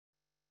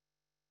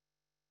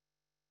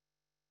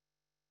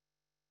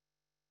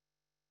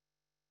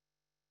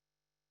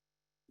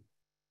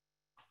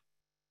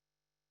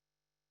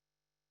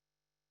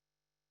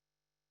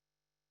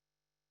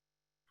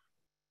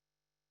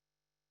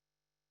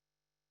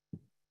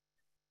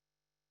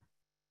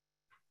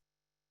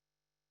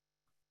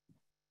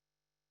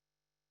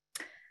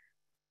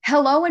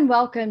Hello and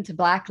welcome to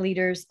Black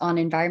Leaders on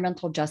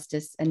Environmental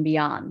Justice and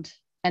Beyond,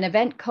 an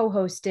event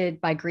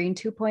co-hosted by Green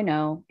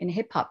 2.0 and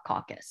Hip Hop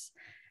Caucus.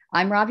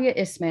 I'm Ravia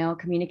Ismail,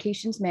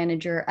 Communications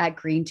Manager at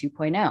Green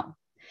 2.0.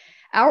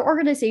 Our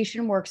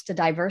organization works to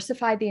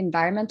diversify the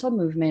environmental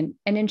movement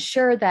and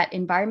ensure that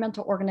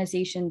environmental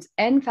organizations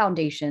and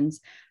foundations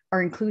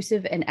are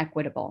inclusive and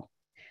equitable.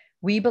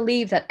 We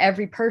believe that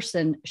every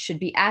person should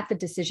be at the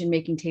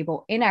decision-making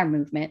table in our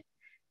movement,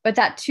 but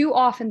that too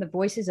often the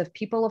voices of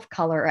people of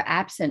color are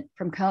absent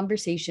from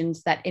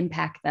conversations that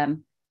impact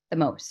them the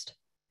most.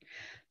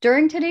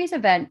 During today's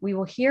event, we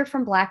will hear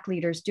from Black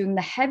leaders doing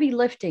the heavy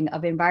lifting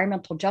of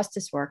environmental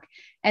justice work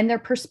and their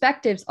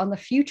perspectives on the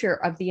future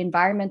of the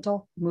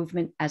environmental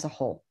movement as a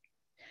whole.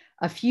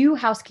 A few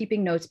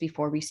housekeeping notes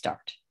before we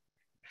start.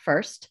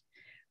 First,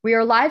 we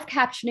are live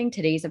captioning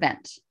today's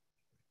event.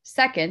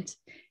 Second,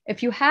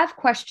 if you have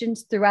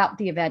questions throughout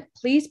the event,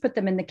 please put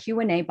them in the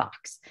Q&A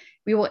box.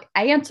 We will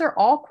answer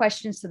all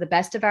questions to the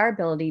best of our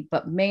ability,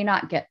 but may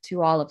not get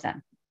to all of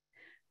them.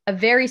 A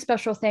very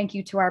special thank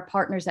you to our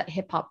partners at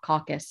Hip Hop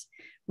Caucus.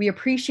 We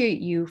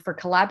appreciate you for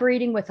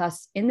collaborating with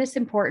us in this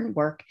important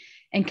work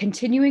and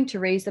continuing to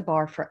raise the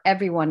bar for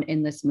everyone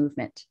in this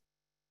movement.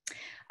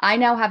 I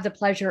now have the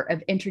pleasure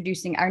of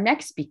introducing our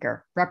next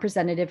speaker,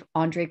 Representative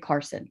Andre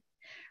Carson.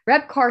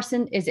 Rep.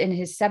 Carson is in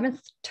his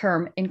 7th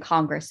term in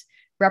Congress,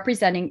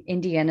 representing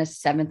Indiana's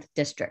 7th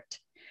District.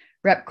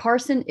 Rep.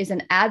 Carson is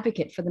an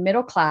advocate for the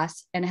middle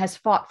class and has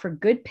fought for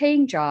good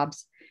paying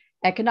jobs,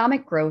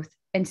 economic growth,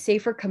 and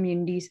safer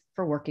communities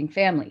for working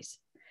families.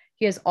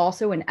 He is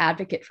also an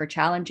advocate for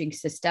challenging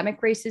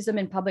systemic racism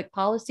in public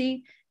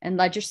policy and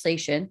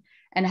legislation,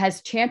 and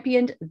has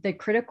championed the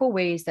critical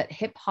ways that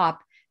hip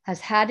hop has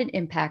had an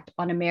impact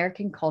on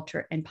American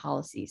culture and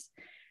policies.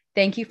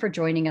 Thank you for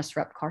joining us,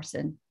 Rep.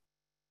 Carson.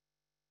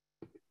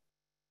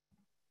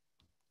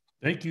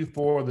 Thank you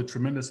for the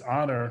tremendous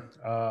honor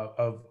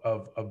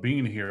of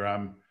being here.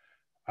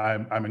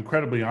 I'm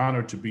incredibly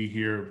honored to be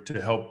here to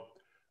help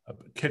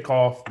kick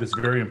off this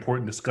very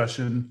important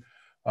discussion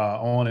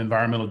on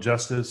environmental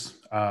justice.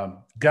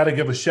 Got to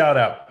give a shout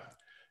out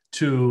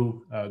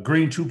to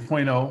Green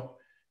 2.0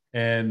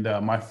 and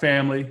my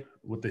family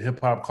with the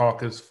Hip Hop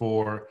Caucus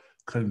for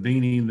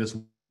convening this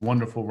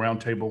wonderful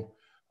roundtable.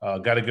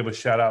 Got to give a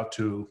shout out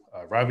to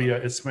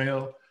Ravia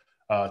Ismail,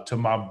 to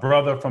my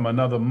brother from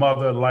another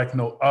mother like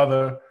no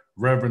other,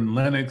 Reverend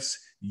Lennox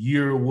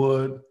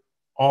Yearwood,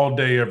 all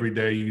day, every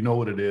day, you know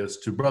what it is.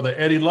 To Brother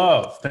Eddie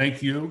Love,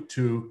 thank you.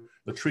 To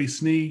Latrice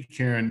Sneed,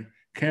 Karen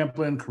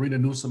Camplin, Karina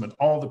Newsom, and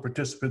all the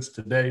participants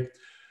today.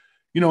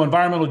 You know,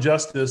 environmental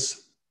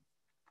justice,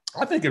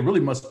 I think it really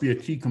must be a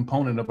key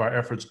component of our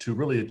efforts to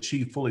really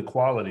achieve full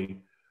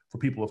equality for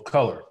people of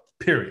color,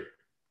 period.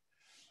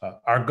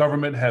 Our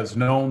government has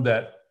known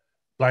that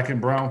Black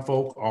and brown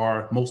folk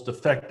are most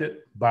affected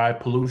by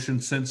pollution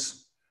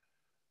since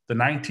the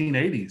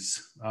 1980s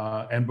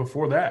and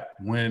before that.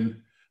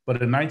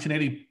 But in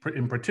 1980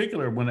 in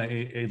particular, when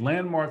a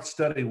landmark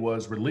study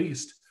was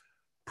released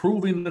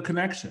proving the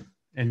connection.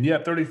 And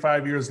yet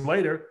 35 years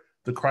later,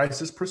 the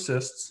crisis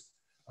persists.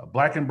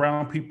 Black and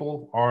brown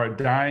people are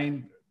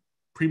dying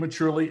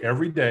prematurely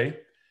every day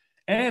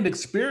and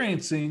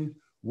experiencing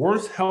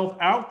worse health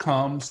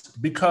outcomes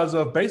because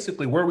of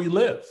basically where we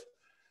live.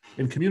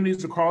 In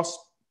communities across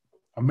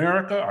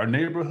America, our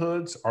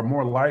neighborhoods are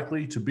more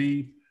likely to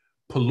be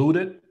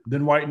polluted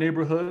than white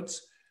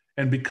neighborhoods.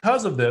 And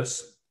because of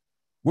this,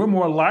 we're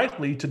more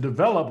likely to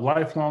develop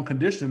lifelong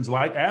conditions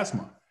like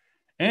asthma.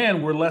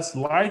 And we're less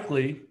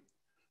likely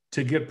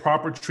to get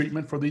proper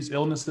treatment for these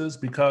illnesses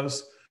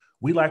because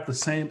we lack the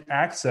same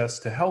access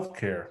to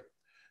healthcare.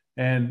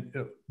 And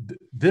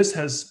this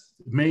was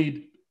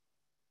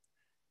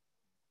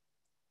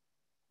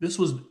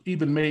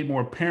even made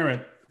more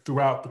apparent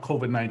throughout the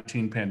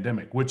COVID-19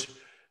 pandemic, which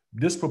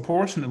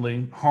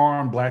disproportionately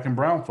harm Black and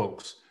brown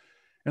folks.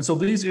 And so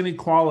these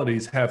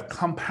inequalities have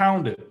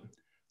compounded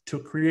to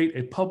create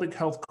a public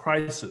health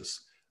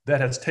crisis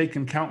that has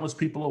taken countless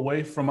people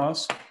away from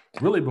us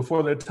really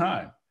before their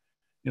time.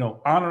 You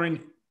know, honoring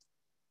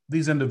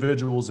these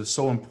individuals is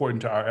so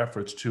important to our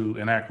efforts to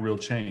enact real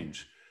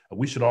change.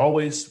 We should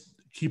always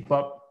keep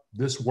up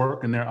this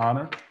work in their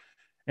honor.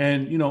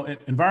 And, you know,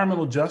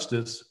 environmental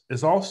justice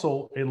is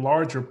also a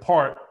larger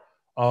part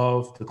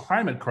of the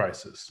climate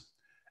crisis.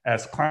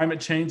 As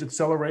climate change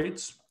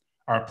accelerates,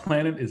 our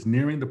planet is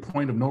nearing the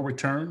point of no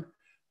return,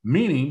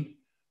 meaning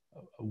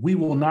we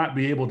will not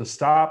be able to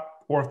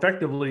stop or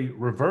effectively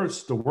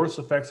reverse the worst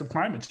effects of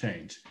climate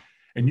change.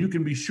 And you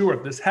can be sure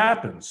if this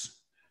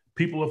happens,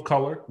 people of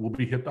color will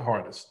be hit the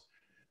hardest.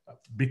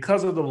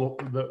 Because of the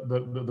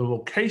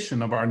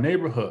location of our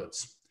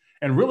neighborhoods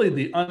and really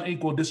the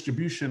unequal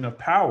distribution of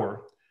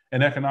power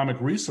and economic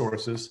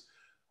resources,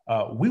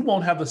 we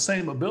won't have the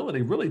same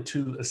ability really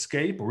to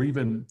escape or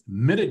even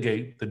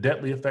mitigate the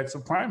deadly effects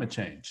of climate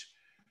change.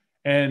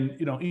 And,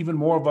 you know, even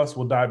more of us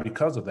will die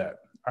because of that.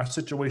 Our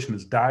situation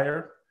is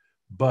dire,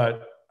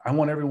 but I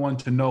want everyone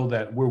to know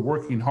that we're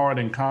working hard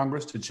in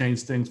Congress to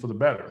change things for the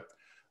better.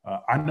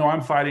 I know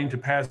I'm fighting to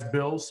pass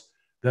bills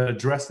that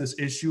address this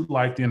issue,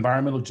 like the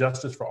Environmental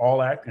Justice for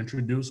All Act,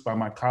 introduced by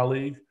my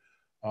colleague,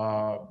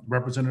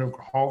 Representative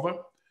Grijalva,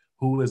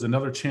 who is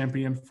another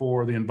champion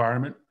for the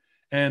environment.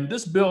 And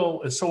this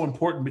bill is so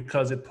important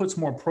because it puts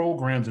more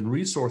programs and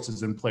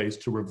resources in place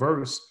to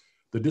reverse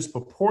the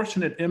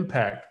disproportionate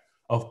impact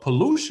of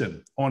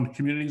pollution on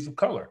communities of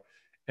color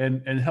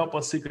and help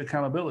us seek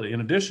accountability.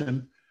 In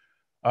addition,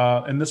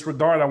 in this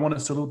regard, I want to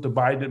salute the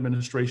Biden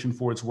administration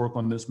for its work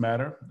on this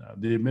matter.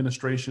 The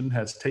administration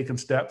has taken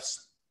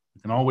steps.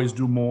 We can always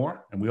do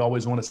more, and we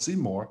always want to see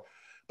more,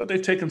 but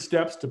they've taken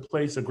steps to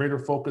place a greater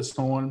focus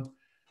on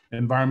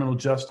environmental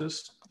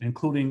justice,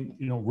 including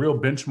real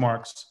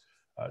benchmarks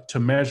to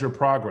measure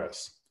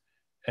progress.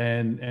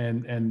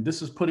 And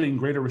this is putting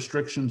greater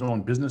restrictions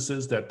on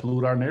businesses that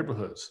pollute our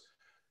neighborhoods.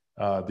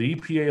 The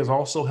EPA is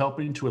also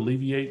helping to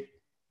alleviate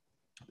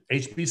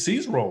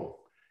HBC's role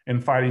in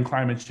fighting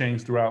climate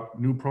change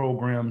throughout new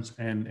programs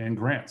and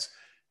grants.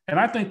 And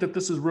I think that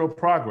this is real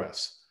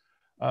progress.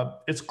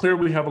 It's clear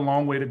we have a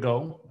long way to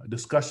go.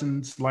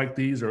 Discussions like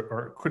these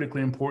are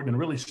critically important in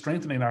really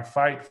strengthening our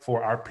fight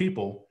for our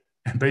people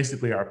and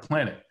basically our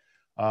planet.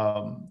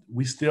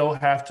 We still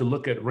have to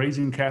look at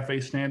raising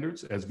CAFE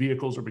standards as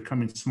vehicles are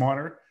becoming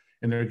smarter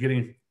and they're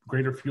getting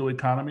greater fuel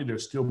economy.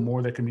 There's still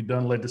more that can be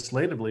done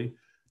legislatively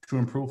to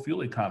improve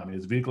fuel economy.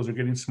 As vehicles are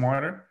getting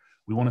smarter,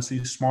 we want to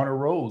see smarter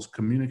roads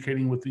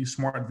communicating with these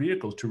smart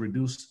vehicles to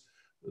reduce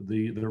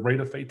the rate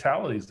of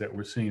fatalities that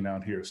we're seeing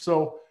out here.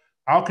 So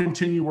I'll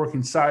continue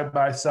working side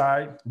by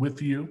side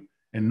with you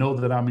and know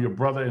that I'm your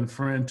brother and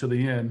friend to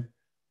the end.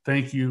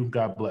 Thank you.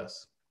 God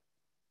bless.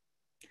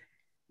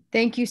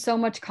 Thank you so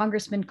much,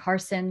 Congressman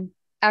Carson.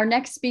 Our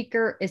next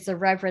speaker is the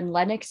Reverend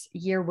Lennox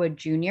Yearwood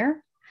Jr.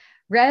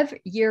 Rev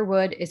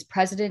Yearwood is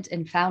president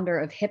and founder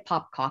of Hip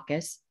Hop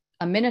Caucus,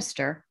 a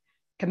minister,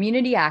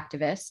 community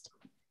activist,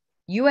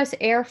 U.S.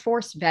 Air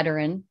Force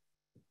veteran,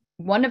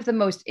 one of the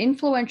most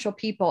influential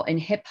people in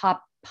hip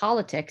hop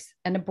politics,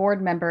 and a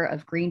board member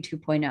of Green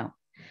 2.0.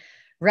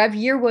 Rev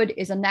Yearwood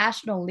is a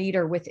national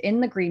leader within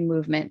the Green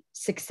movement,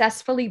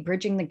 successfully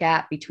bridging the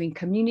gap between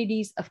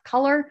communities of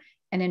color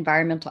and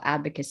environmental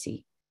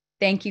advocacy.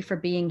 Thank you for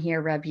being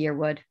here, Rev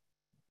Yearwood.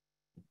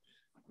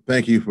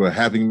 Thank you for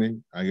having me.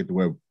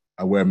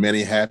 I wear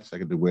many hats. I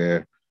get to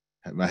wear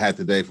my hat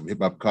today from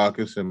Hip Hop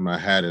Caucus and my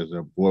hat as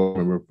a board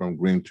member from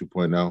Green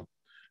 2.0.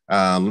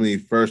 Let me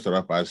first start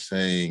off by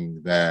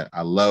saying that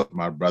I love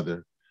my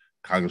brother,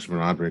 Congressman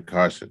Andre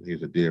Carson.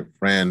 He's a dear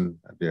friend,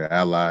 a dear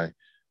ally.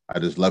 I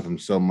just love him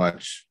so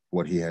much,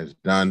 what he has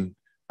done.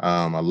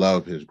 I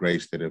love his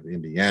great state of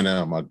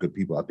Indiana, my good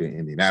people out there in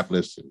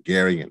Indianapolis and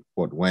Gary and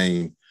Fort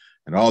Wayne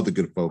and all the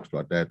good folks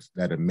about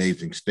that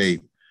amazing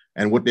state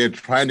and what they're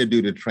trying to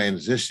do to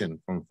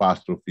transition from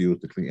fossil fuels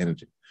to clean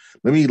energy.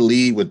 Let me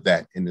lead with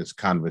that in this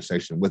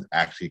conversation with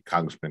actually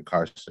Congressman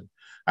Carson.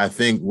 I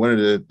think one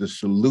of the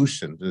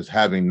solutions is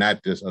having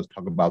not just us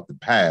talk about the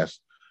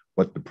past,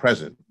 but the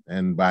present.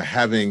 And by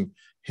having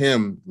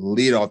him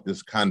lead off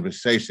this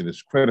conversation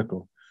is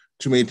critical.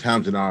 Too many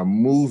times in our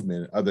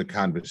movement, other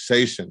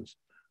conversations,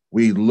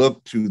 we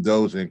look to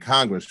those in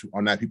Congress who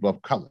are not people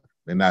of color.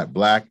 They're not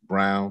Black,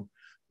 brown,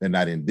 they're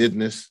not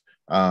indigenous.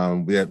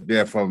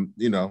 They're from,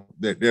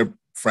 they're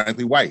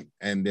frankly white.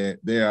 And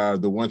they are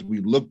the ones we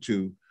look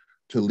to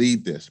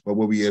lead this. But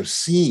what we have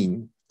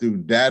seen through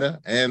data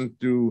and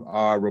through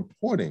our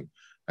reporting,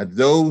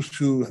 those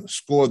who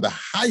score the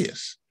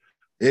highest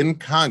in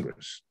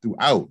Congress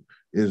throughout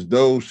is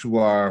those who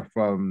are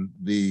from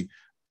the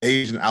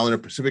Asian Islander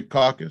Pacific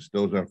Caucus,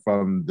 those are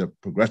from the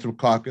Progressive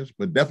Caucus,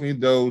 but definitely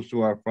those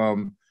who are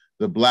from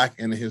the Black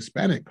and the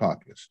Hispanic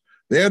Caucus.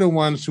 They're the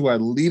ones who are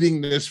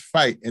leading this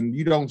fight, and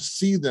you don't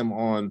see them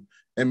on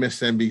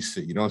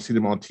MSNBC. You don't see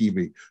them on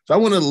TV. So I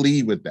want to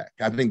lead with that.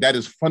 I think that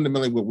is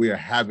fundamentally what we are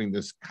having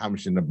this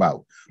conversation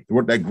about. The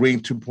work that Green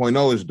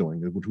 2.0 is doing,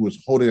 who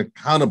is holding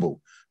accountable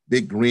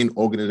big green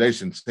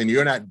organizations, saying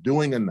you're not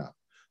doing enough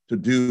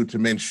to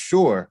make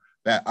sure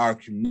that our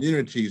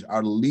communities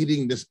are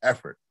leading this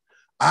effort.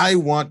 I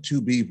want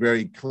to be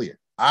very clear.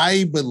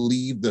 I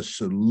believe the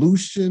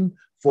solution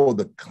for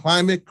the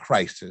climate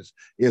crisis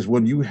is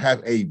when you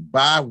have a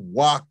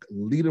BIWOC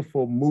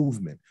leaderful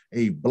movement,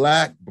 a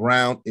Black,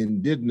 brown,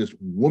 indigenous,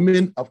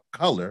 women of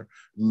color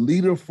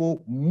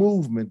leaderful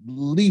movement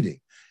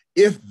leading.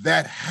 If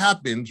that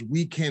happens,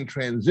 we can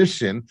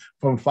transition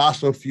from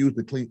fossil fuels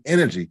to clean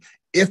energy.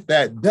 If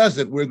that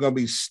doesn't, we're going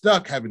to be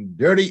stuck having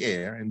dirty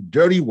air and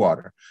dirty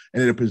water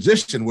and in a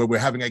position where we're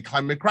having a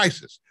climate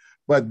crisis.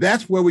 But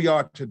that's where we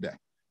are today.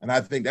 And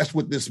I think that's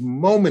what this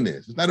moment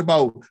is. It's not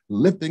about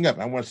lifting up.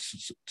 I want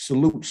to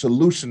salute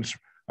Solutions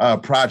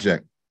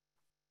Project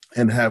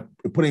and have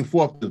putting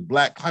forth this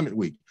Black Climate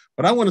Week.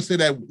 But I want to say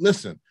that,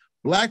 listen,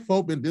 Black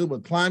folk been dealing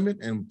with climate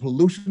and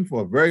pollution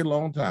for a very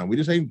long time. We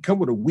just ain't come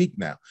with a week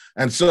now.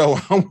 And so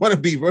I want to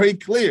be very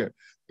clear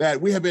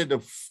that we have been at the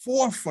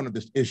forefront of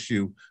this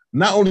issue,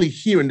 not only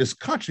here in this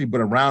country,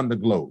 but around the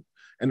globe.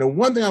 And the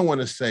one thing I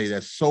want to say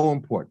that's so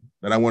important,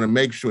 that I want to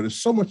make sure,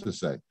 there's so much to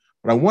say,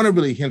 but I want to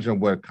really hinge on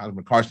what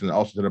Congressman Carson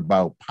also said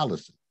about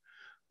policy.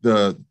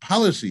 the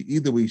policy,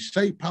 either we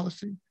shape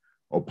policy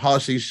or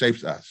policy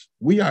shapes us.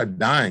 We are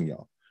dying,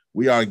 y'all.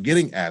 We are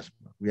getting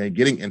asthma. We are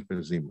getting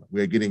emphysema.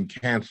 We are getting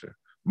cancer.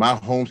 My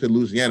home state,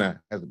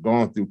 Louisiana, has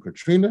gone through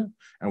Katrina,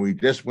 and we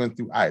just went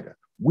through Ida.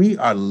 We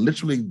are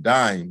literally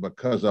dying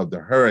because of the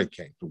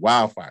hurricanes, the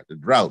wildfires, the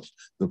droughts,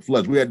 the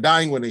floods. We are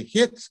dying when it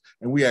hits,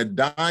 and we are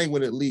dying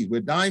when it leaves.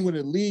 We're dying when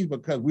it leaves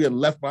because we are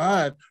left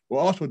behind. We're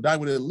also dying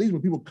when it leaves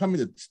when people come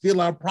in to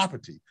steal our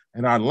property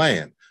and our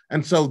land.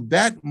 And so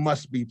that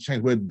must be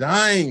changed. We're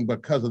dying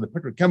because of the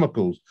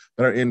petrochemicals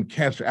that are in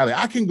Cancer Alley.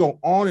 I can go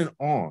on and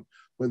on.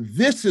 But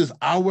this is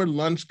our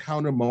lunch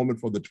counter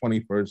moment for the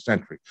 21st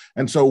century.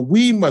 And so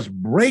we must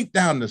break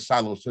down the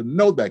silos to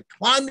know that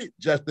climate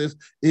justice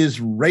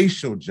is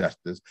racial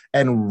justice,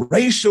 and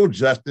racial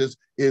justice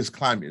is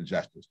climate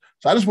justice.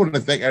 So I just want to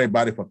thank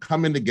everybody for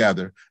coming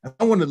together. And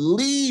I want to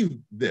leave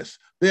this.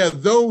 There are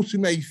those who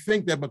may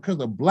think that because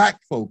of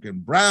Black folk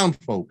and brown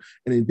folk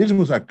and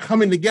indigenous are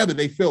coming together,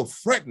 they feel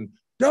threatened.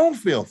 Don't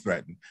feel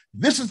threatened.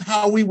 This is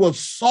how we will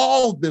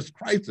solve this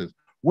crisis.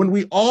 When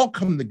we all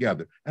come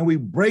together and we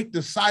break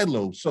the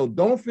silos. So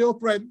don't feel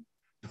threatened.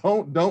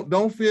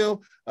 Don't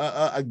feel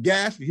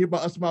aghast. You hear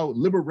about us about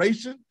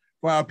liberation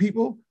for our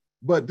people,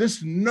 but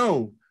just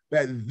know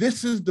that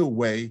this is the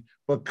way,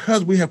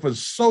 because we have for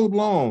so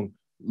long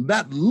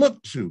not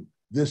looked to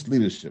this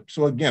leadership.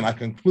 So again, I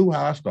conclude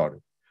how I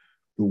started.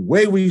 The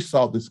way we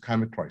solve this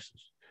climate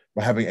crisis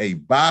by having a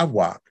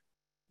BIPOC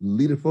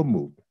leaderful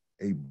movement,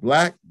 a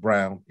Black,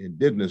 brown,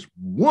 indigenous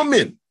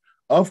woman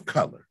of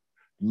color,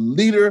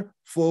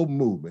 leaderful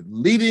movement,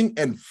 leading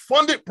and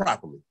funded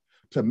properly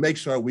to make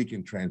sure we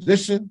can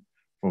transition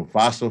from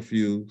fossil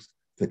fuels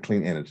to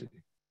clean energy.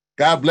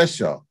 God bless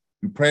y'all.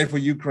 We're praying for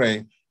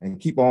Ukraine and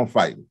keep on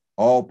fighting.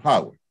 All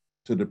power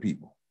to the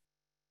people.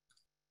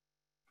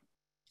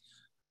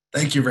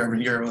 Thank you,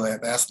 Reverend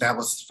Yearwood. That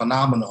was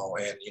phenomenal.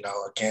 And,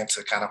 again,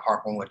 to kind of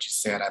harp on what you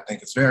said, I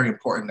think it's very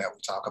important that we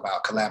talk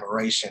about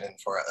collaboration and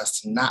for us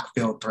to not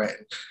feel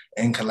threatened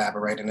in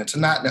collaborating and to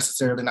not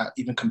necessarily not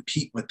even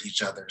compete with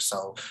each other.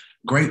 So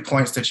great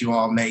points that you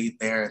all made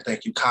there. And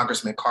thank you,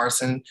 Congressman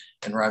Carson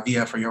and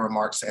Ravia, for your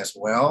remarks as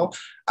well.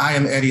 I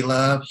am Eddie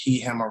Love, he,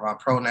 him are my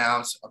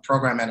pronouns, a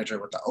program manager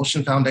with the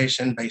Ocean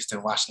Foundation based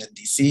in Washington,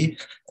 D.C.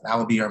 And I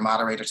will be your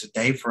moderator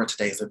today for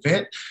today's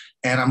event.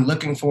 And I'm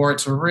looking forward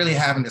to really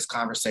having this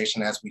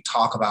conversation as we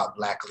talk about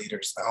Black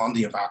leaders on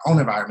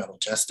environmental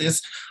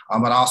justice,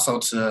 but also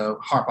to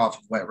harp off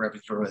of what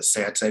Reverend Yearwood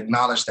said, to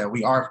acknowledge that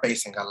we are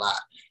facing a lot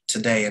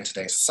today in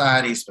today's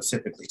society,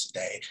 specifically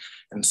today.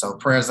 And so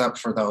prayers up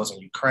for those in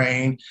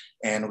Ukraine.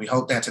 And we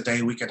hope that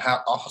today we can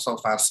also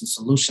find some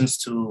solutions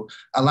to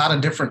a lot of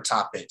different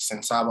topics.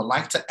 And so I would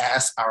like to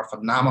ask our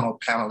phenomenal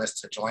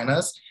panelists to join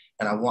us.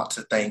 And I want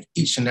to thank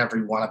each and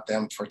every one of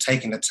them for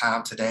taking the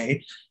time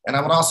today. And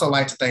I would also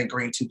like to thank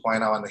Green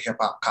 2.0 and the Hip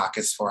Hop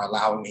Caucus for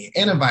allowing me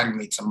and inviting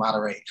me to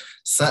moderate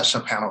such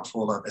a panel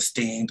full of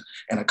esteemed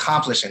and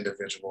accomplished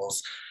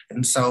individuals.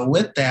 And so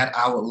with that,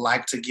 I would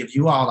like to give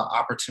you all the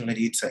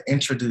opportunity to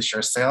introduce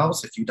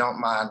yourselves, if you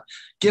don't mind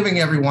giving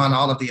everyone,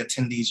 all of the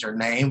attendees, your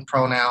name,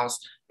 pronouns,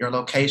 your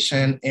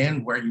location,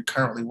 and where you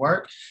currently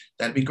work.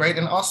 That'd be great.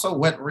 And also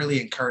what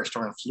really encouraged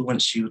or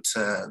influenced you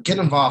to get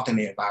involved in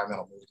the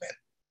environmental movement.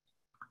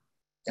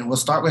 And we'll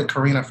start with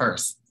Karina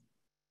first.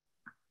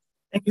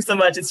 Thank you so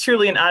much. It's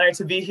truly an honor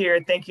to be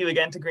here. Thank you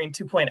again to Green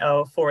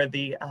 2.0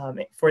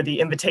 for the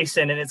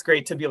invitation. And it's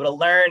great to be able to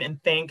learn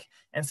and think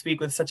and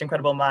speak with such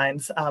incredible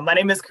minds. My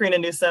name is Karina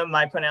Newsom.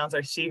 My pronouns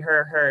are she,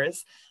 her,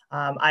 hers.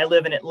 I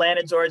live in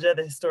Atlanta, Georgia,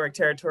 the historic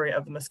territory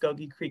of the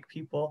Muskogee Creek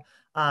people.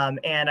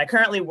 And I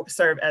currently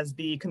serve as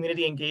the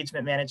community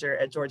engagement manager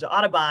at Georgia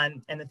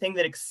Audubon. And the thing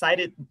that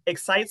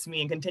excites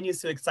me and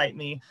continues to excite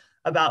me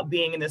about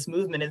being in this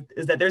movement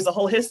is that there's a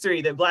whole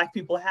history that Black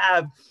people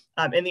have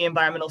in the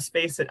environmental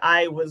space that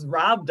I was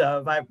robbed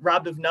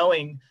of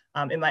knowing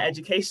in my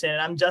education. And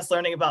I'm just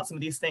learning about some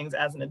of these things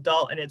as an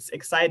adult, and it's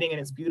exciting and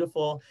it's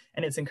beautiful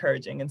and it's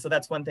encouraging. And so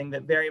that's one thing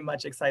that very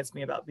much excites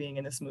me about being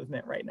in this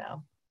movement right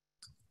now.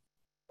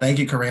 Thank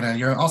you, Karina.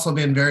 You're also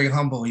being very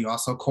humble. You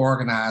also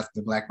co-organized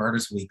the Black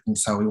Birders Week. And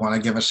so we want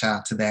to give a shout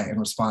out to that in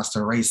response to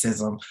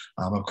racism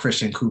of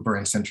Christian Cooper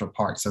in Central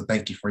Park. So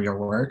thank you for your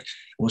work.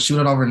 We'll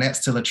shoot it over next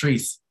to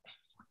Latrice.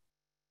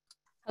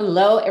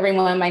 Hello,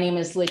 everyone. My name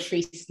is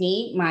Latrice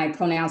Sneed. My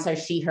pronouns are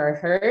she, her,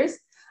 hers.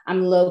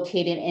 I'm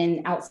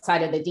located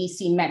outside of the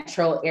DC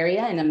metro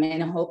area in the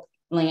Manahawk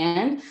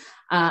land.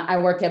 I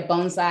work at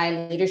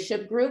Bonsai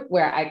Leadership Group,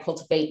 where I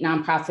cultivate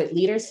nonprofit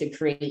leaders to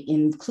create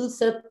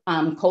inclusive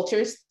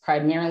cultures,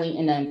 primarily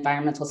in the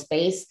environmental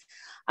space.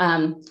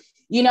 My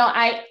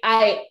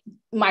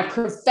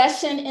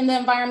profession in the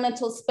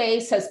environmental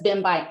space has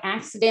been by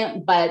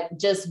accident, but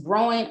just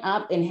growing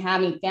up and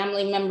having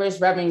family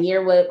members, Reverend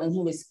Yearwood, when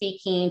he was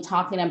speaking,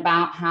 talking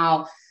about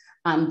how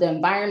the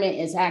environment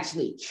is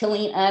actually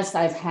killing us.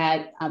 I've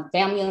had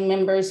family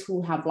members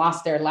who have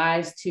lost their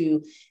lives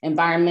to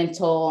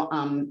environmental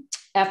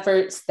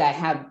efforts that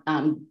have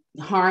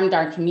harmed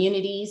our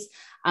communities.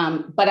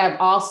 But I've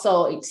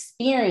also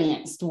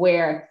experienced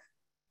where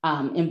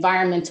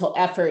environmental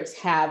efforts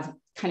have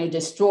kind of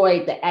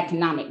destroyed the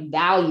economic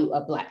value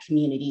of Black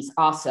communities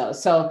also.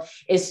 So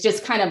it's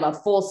just kind of a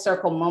full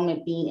circle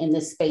moment being in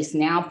this space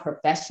now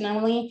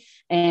professionally,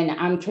 and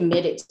I'm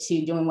committed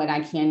to doing what I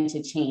can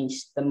to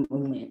change the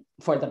movement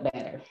for the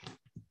better.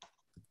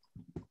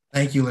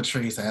 Thank you,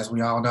 Latrice. As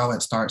we all know,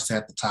 it starts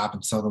at the top,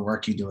 and so the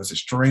work you do is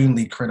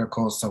extremely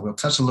critical. So we'll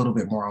touch a little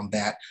bit more on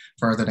that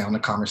further down the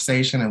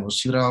conversation, and we'll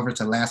shoot over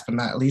to last but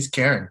not least,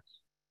 Karen.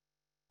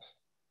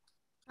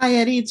 Hi,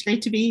 Eddie. It's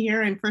great to be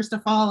here. And first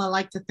of all, I'd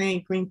like to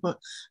thank Green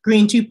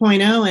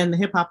 2.0 and the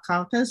Hip Hop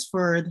Caucus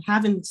for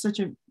having such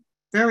a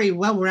very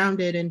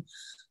well-rounded and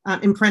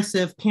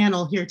impressive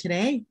panel here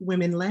today,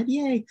 women-led,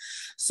 yay.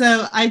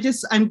 So I'm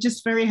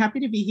just very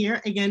happy to be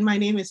here. Again, my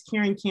name is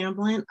Karen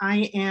Camblin.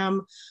 I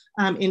am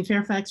in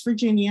Fairfax,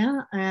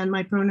 Virginia, and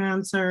my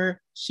pronouns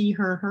are she,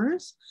 her,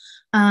 hers.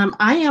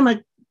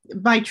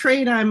 By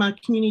trade, I'm a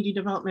community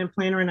development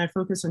planner, and I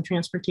focus on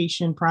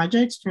transportation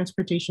projects,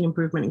 transportation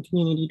improvement, and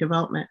community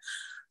development.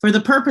 For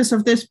the purpose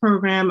of this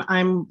program,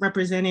 I'm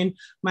representing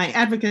my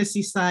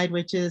advocacy side,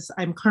 which is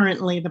I'm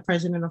currently the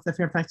president of the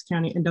Fairfax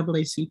County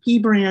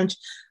NAACP branch,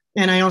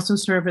 and I also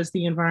serve as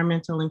the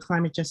Environmental and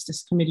Climate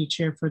Justice Committee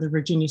Chair for the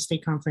Virginia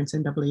State Conference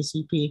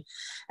NAACP.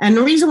 And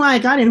the reason why I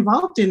got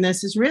involved in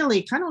this is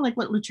really kind of like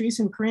what Latrice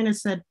and Karina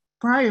said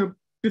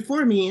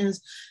before me,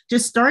 is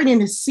just starting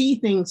to see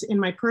things in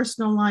my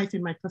personal life,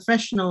 in my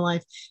professional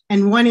life,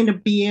 and wanting to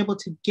be able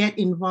to get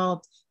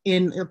involved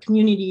in a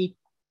community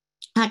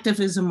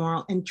activism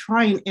world and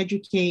try and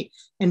educate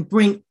and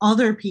bring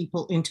other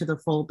people into the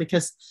fold.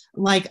 Because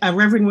like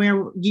Reverend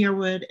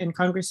Yearwood and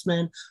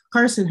Congressman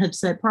Carson had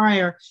said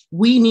prior,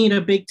 we need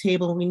a big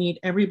table, we need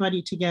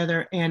everybody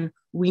together, and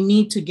we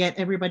need to get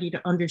everybody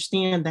to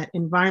understand that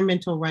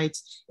environmental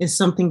rights is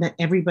something that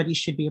everybody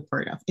should be a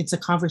part of. It's a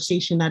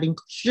conversation that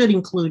should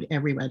include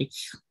everybody.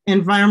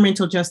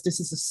 Environmental justice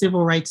is a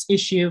civil rights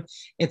issue,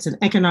 it's an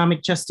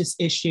economic justice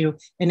issue,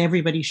 and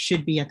everybody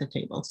should be at the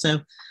table.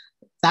 So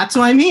that's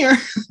why I'm here.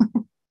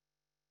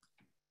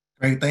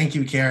 Great, thank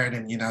you, Karen.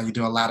 And you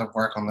do a lot of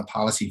work on the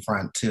policy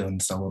front too.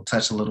 And so we'll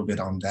touch a little bit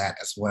on that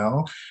as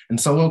well.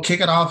 And so we'll kick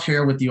it off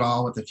here with you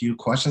all with a few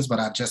questions, but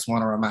I just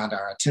want to remind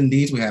our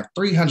attendees, we have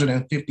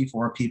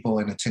 354 people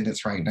in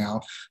attendance right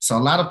now. So a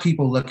lot of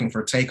people looking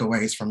for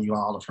takeaways from you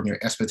all, from your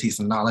expertise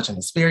and knowledge and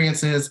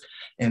experiences.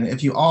 And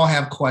if you all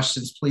have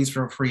questions, please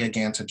feel free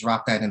again to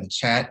drop that in the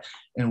chat,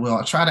 and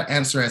we'll try to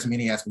answer as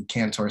many as we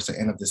can towards the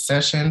end of the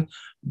session.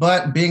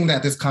 But being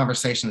that this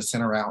conversation is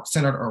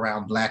centered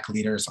around Black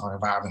leaders on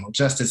environmental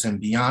justice and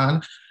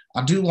beyond,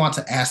 I do want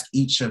to ask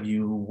each of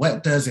you,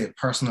 what does it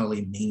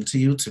personally mean to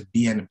you to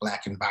be a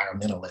Black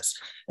environmentalist?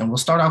 And we'll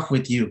start off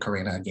with you,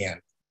 Karina, again.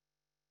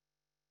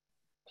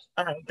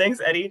 Thanks,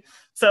 Eddie.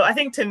 So I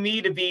think to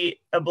me, to be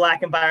a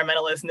Black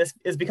environmentalist, and this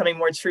is becoming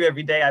more true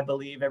every day, I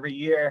believe, every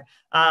year,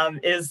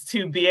 is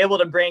to be able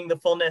to bring the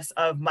fullness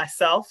of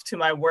myself to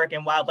my work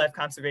in wildlife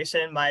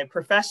conservation. My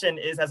profession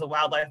is as a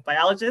wildlife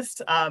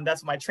biologist.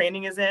 That's what my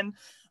training is in.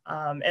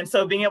 And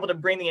so being able to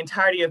bring the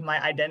entirety of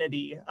my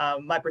identity,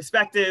 my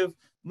perspective,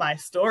 my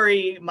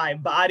story, my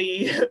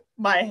body,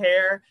 my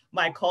hair,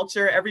 my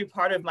culture, every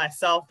part of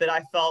myself that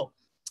I felt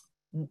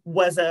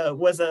was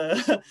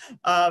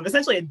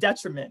essentially a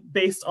detriment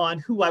based on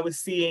who I was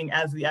seeing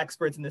as the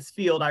experts in this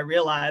field, I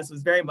realized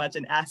was very much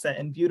an asset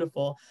and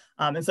beautiful.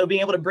 And so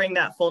being able to bring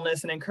that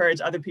fullness and encourage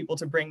other people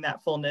to bring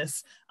that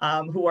fullness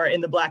who are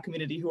in the Black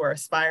community, who are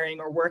aspiring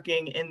or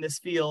working in this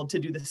field, to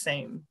do the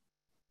same.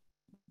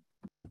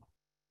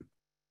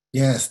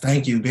 Yes,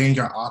 thank you. Being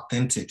your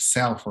authentic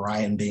self, right?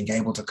 And being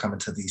able to come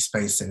into these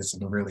spaces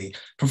and really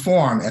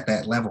perform at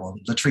that level.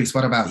 Latrice,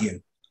 what about you?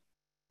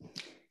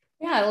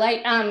 Yeah,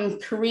 like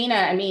Karina,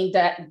 I mean,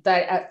 that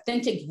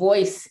authentic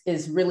voice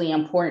is really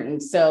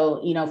important.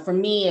 So, for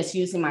me, it's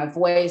using my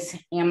voice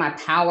and my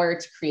power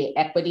to create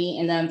equity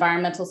in the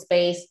environmental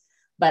space,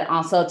 but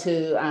also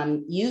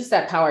to use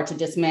that power to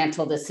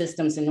dismantle the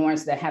systems and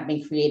norms that have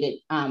been created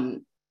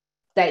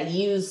that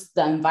use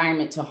the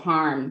environment to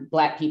harm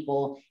Black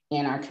people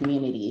in our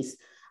communities.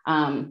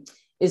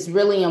 It's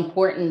really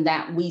important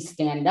that we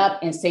stand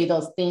up and say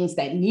those things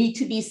that need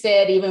to be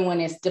said, even when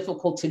it's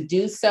difficult to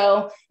do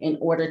so, in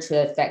order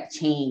to affect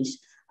change.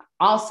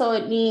 Also,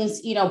 it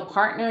means,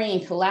 partnering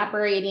and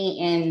collaborating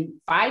and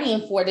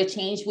fighting for the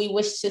change we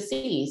wish to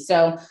see.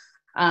 So,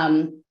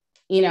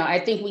 I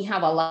think we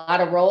have a lot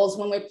of roles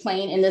when we're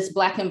playing in this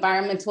Black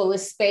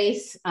environmentalist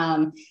space,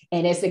 and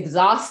it's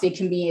exhausting. It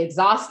can be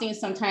exhausting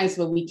sometimes,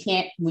 but we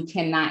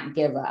cannot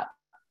give up.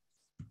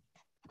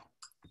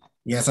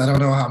 Yes, I don't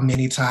know how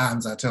many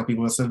times I tell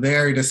people it's a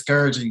very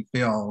discouraging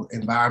field,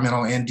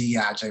 environmental and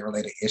DEIJ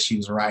related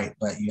issues, right?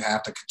 But you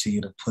have to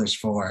continue to push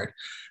forward.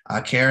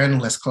 Karen,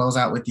 let's close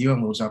out with you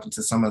and we'll jump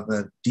into some of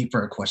the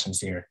deeper questions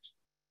here.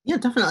 Yeah,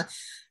 definitely.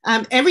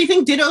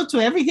 Everything ditto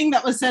to everything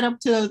that was set up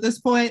to this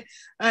point.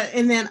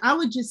 And then I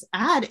would just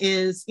add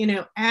is,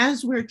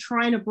 as we're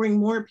trying to bring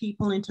more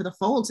people into the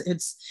folds,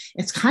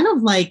 it's kind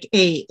of like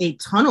a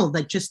tunnel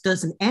that just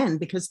doesn't end,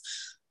 because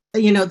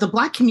the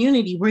Black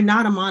community, we're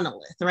not a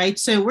monolith, right?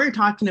 So we're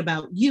talking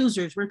about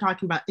users, we're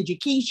talking about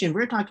education,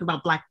 we're talking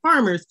about Black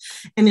farmers,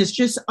 and it's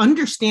just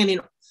understanding,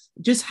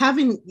 just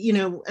having,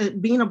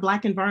 being a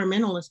Black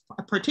environmentalist,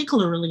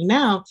 particularly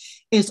now,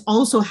 is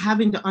also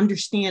having to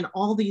understand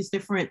all these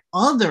different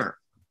other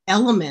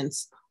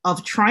elements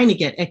of trying to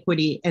get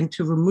equity and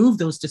to remove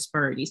those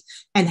disparities,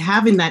 and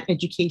having that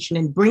education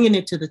and bringing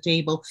it to the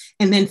table,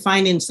 and then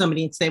finding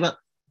somebody and say, well,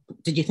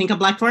 did you think of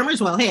Black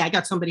farmers? Well, hey, I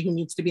got somebody who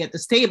needs to be at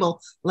this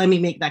table. Let me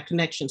make that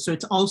connection. So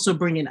it's also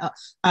bringing up,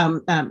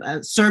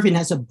 serving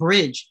as a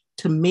bridge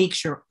to make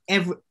sure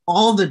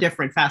all the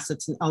different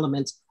facets and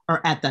elements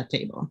are at that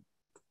table.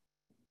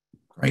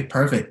 Great,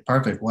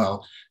 perfect.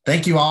 Well,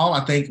 thank you all.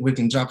 I think we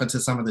can jump into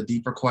some of the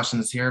deeper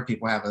questions here.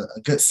 People have a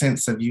good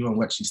sense of you and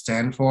what you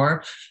stand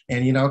for.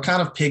 And,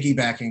 kind of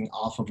piggybacking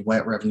off of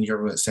what Reverend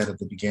Yearwood said at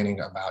the beginning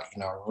about,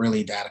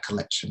 really data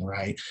collection,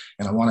 right?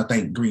 And I want to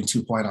thank Green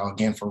 2.0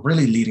 again for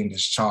really leading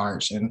this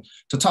charge and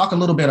to talk a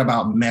little bit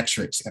about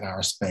metrics in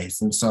our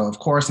space. And so, of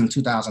course, in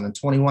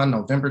 2021,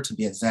 November to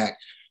be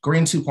exact,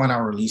 Green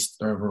 2.0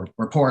 released a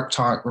report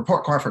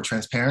card for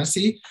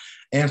transparency,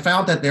 and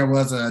found that there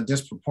was a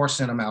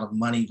disproportionate amount of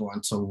money going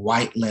to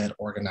white-led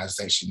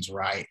organizations,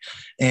 right?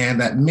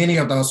 And that many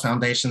of those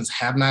foundations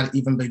have not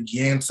even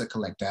begun to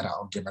collect data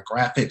on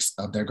demographics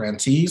of their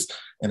grantees,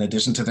 in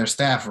addition to their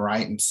staff,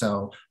 right? And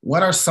so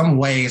what are some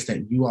ways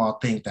that you all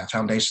think that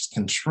foundations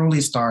can truly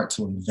start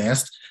to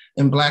invest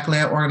in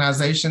Black-led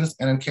organizations?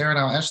 And then Karen,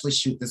 I'll actually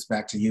shoot this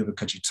back to you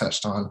because you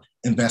touched on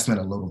investment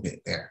a little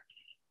bit there.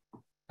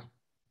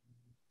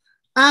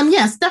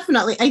 Yes,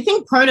 definitely. I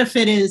think part of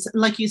it is,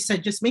 like you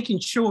said, just making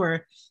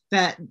sure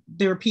that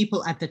there are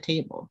people at the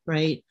table,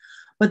 right?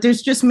 But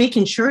there's just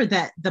making sure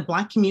that the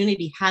Black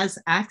community has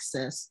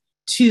access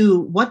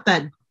to what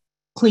that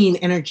clean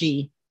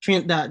energy,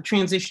 the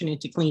transition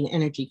into clean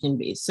energy can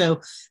be.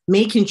 So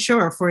making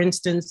sure, for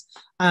instance,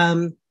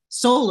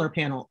 solar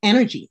panel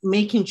energy,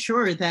 making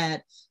sure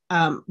that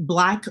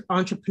Black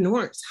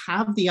entrepreneurs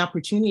have the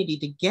opportunity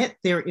to get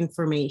their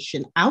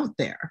information out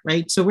there,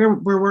 right? So we're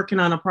working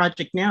on a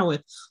project now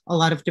with a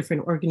lot of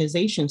different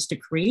organizations to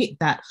create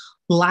that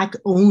Black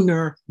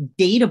owner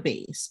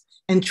database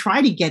and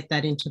try to get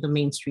that into the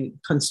mainstream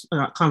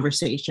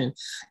conversation.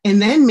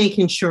 And then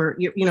making sure,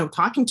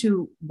 talking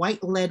to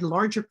white-led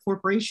larger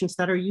corporations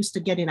that are used to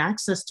getting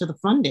access to the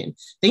funding.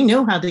 They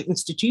know how the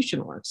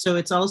institution works. So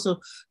it's also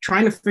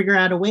trying to figure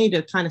out a way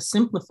to kind of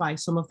simplify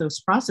some of those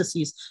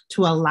processes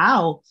to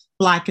allow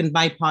Black and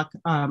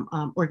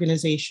BIPOC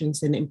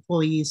organizations and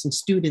employees and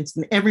students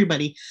and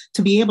everybody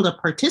to be able to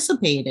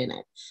participate in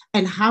it.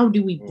 And how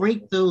do we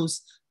break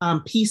those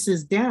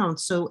pieces down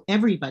so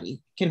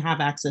everybody can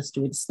have access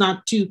to it? It's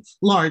not too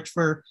large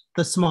for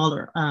the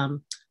smaller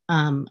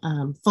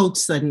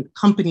folks and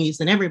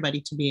companies and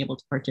everybody to be able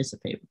to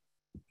participate.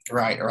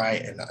 Right.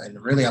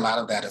 And really a lot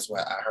of that is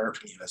what I heard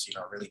from you is,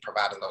 really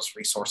providing those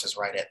resources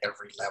right at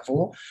every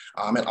level.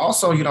 And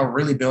also,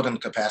 really building the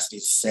capacity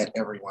to set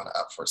everyone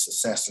up for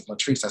success. And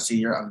Latrice, I see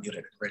you're unmuted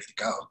and ready to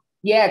go.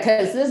 Yeah,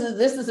 because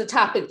this is a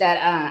topic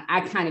that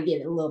I kind of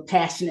get a little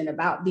passionate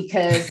about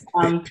because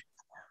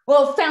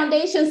well,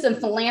 foundations and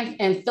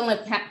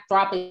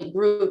philanthropic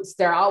groups,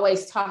 they're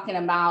always talking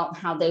about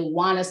how they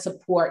want to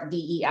support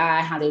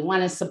DEI, how they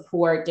want to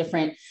support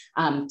different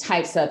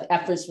types of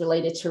efforts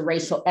related to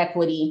racial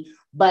equity,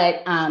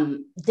 but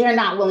they're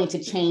not willing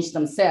to change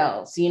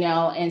themselves,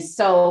 And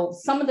so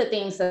some of the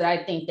things that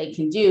I think they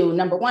can do,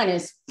 number one,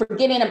 is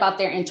forgetting about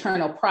their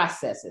internal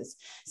processes.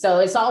 So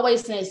it's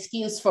always an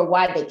excuse for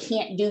why they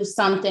can't do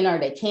something or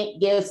they can't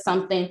give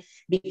something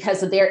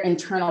because of their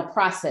internal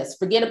process.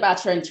 Forget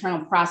about your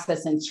internal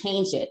process and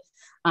change it.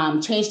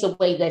 Change the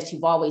way that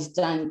you've always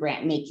done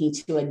grant making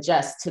to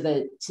adjust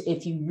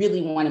if you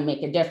really want to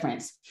make a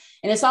difference.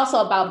 And it's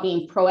also about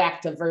being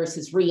proactive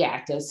versus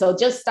reactive. So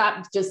just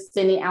stop just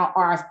sending out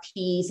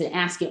RFPs and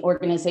asking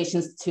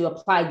organizations to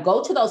apply.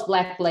 Go to those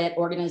Black-led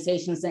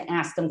organizations and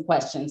ask them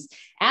questions.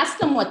 Ask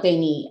them what they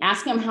need.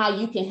 Ask them how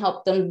you can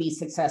help them be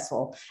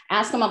successful.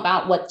 Ask them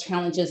about what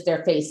challenges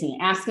they're facing.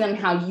 Ask them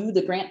how you,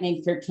 the grant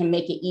maker, can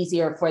make it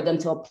easier for them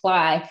to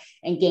apply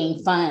and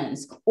gain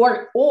funds.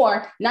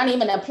 Or not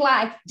even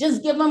apply,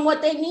 just give them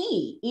what they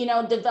need.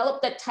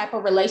 Develop that type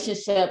of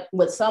relationship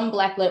with some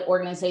Black-led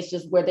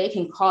organizations where they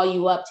can call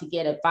you up to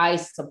get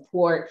advice,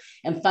 support,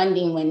 and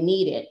funding when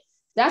needed.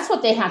 That's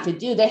what they have to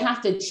do. They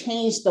have to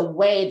change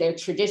their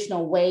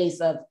traditional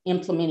ways of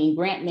implementing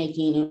grant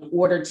making in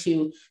order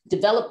to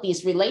develop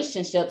these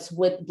relationships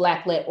with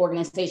Black-led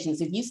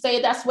organizations. If you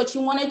say that's what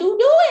you want to do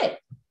it.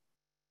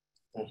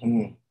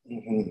 Mm-hmm.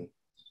 Mm-hmm.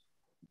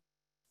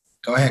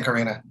 Go ahead,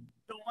 Karina.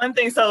 One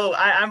thing, so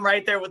I'm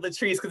right there with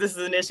Latrice, because this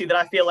is an issue that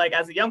I feel like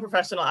as a young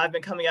professional, I've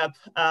been coming up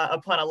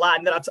upon a lot,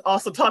 and that I've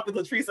also talked with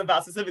Latrice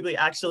about specifically,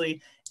 actually,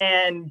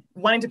 and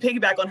wanting to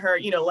piggyback on her,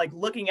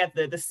 looking at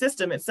the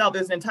system itself.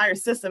 There's an entire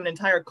system, an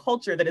entire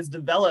culture that is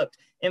developed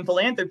in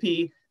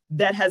philanthropy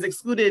that has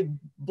excluded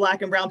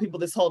Black and brown people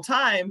this whole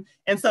time.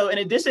 And so in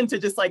addition to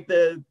just like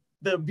the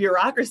the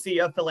bureaucracy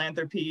of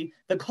philanthropy,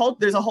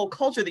 there's a whole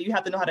culture that you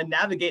have to know how to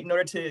navigate in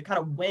order to kind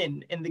of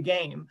win in the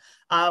game,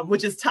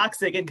 which is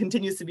toxic and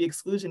continues to be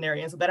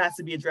exclusionary. And so that has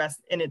to be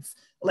addressed in its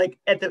like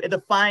at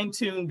the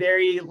fine-tuned,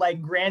 very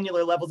like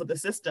granular levels of the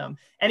system.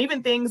 And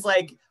even things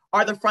like,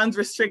 are the funds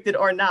restricted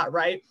or not,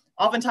 right?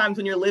 Oftentimes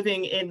when you're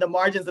living in the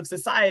margins of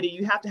society,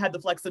 you have to have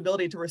the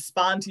flexibility to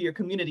respond to your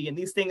community, and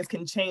these things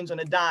can change on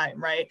a dime,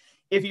 right?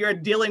 If you're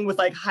dealing with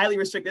like highly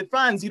restricted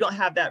funds, you don't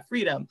have that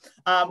freedom.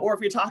 Or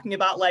if you're talking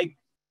about like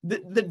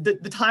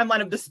the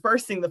timeline of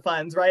dispersing the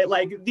funds, right?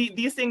 Like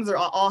these things are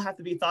all have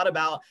to be thought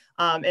about.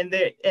 And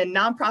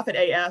Nonprofit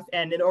AF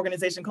and an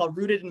organization called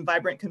Rooted in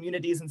Vibrant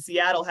Communities in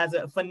Seattle has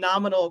a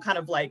phenomenal kind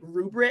of like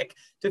rubric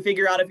to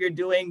figure out if you're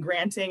doing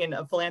granting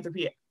and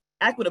philanthropy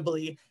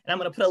equitably. And I'm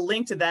going to put a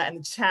link to that in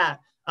the chat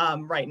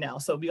right now.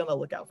 So be on the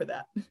lookout for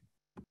that.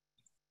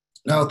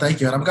 No, thank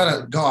you. And I'm going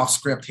to go off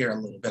script here a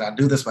little bit. I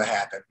knew this would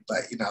happen, but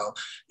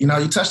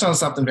you touched on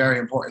something very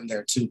important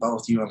there too,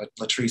 both you and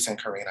Latrice and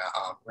Karina,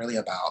 really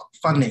about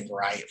funding,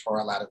 right, for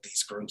a lot of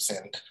these groups,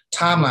 and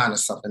timeline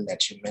is something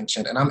that you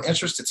mentioned. And I'm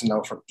interested to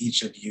know from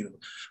each of you,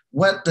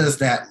 what does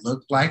that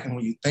look like? And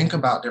when you think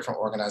about different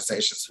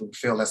organizations who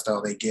feel as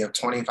though they give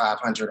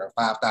 $2,500 or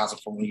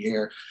 $5,000 for 1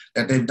 year,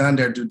 that they've done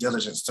their due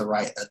diligence to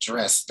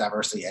address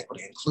diversity,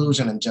 equity,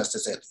 inclusion, and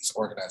justice at these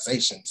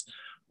organizations,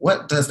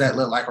 what does that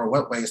look like, or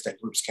what ways that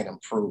groups can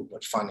improve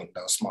with funding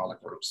those smaller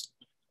groups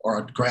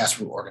or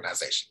grassroots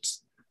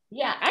organizations?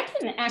 Yeah, I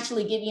can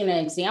actually give you an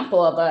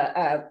example of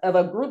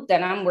a group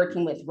that I'm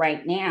working with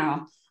right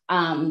now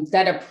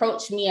that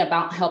approached me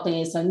about helping.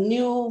 It's a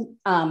new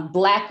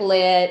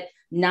Black-led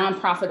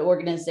nonprofit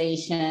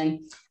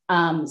organization.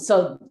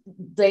 So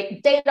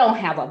they don't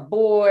have a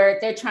board.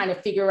 They're trying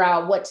to figure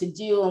out what to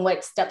do and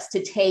what steps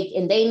to take,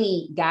 and they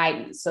need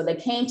guidance. So they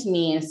came to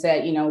me and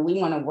said, we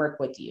want to work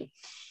with you.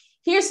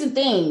 Here's the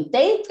thing,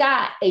 they've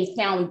got a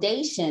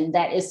foundation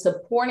that is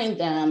supporting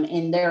them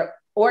in their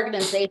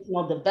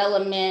organizational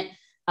development,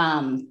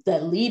 the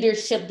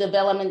leadership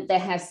development,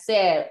 that has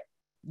said,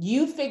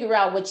 you figure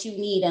out what you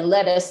need and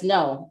let us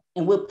know,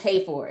 and we'll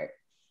pay for it.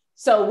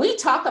 So we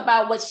talk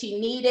about what she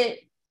needed.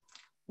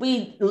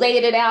 We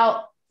laid it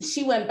out.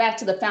 She went back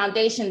to the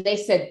foundation. They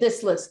said,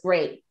 this looks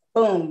great.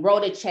 Boom,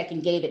 wrote a check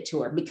and gave it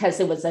to her, because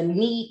it was a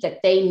need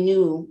that they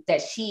knew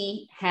that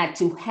she had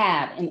to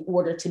have in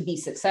order to be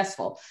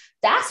successful.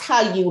 That's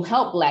how you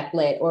help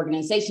Black-led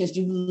organizations.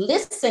 You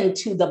listen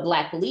to the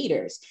Black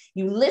leaders.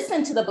 You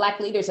listen to the Black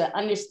leaders that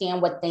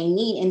understand what they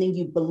need, and then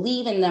you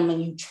believe in them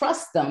and you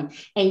trust them,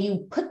 and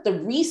you put the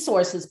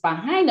resources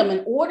behind them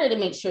in order to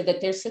make sure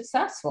that they're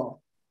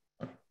successful.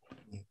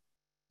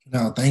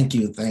 No, thank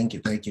you.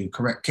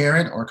 Correct,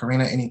 Karen or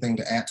Karina, anything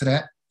to add to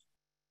that?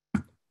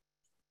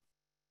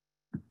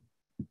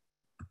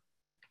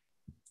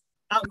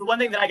 The one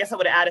thing that I guess I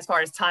would add as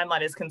far as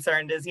timeline is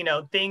concerned is,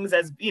 things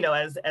as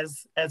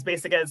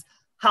basic as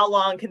how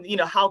long can,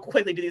 how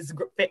quickly do these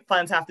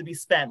funds have to be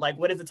spent? Like,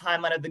 what is the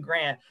timeline of the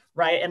grant,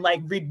 right? And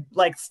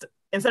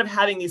instead of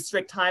having these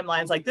strict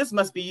timelines, like this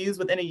must be used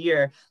within a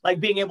year, like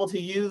being able to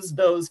use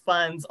those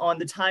funds on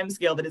the time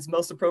scale that is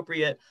most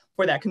appropriate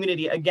for that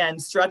community. Again,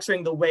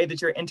 structuring the way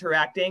that you're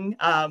interacting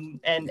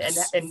and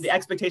the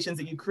expectations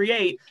that you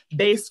create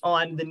based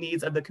on the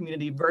needs of the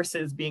community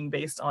versus being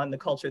based on the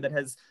culture that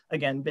has,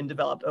 again, been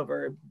developed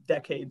over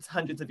decades,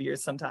 hundreds of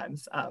years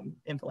sometimes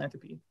in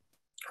philanthropy.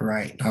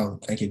 Right. Oh,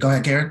 thank you. Go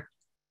ahead, Karen.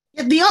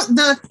 Yeah,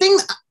 the thing,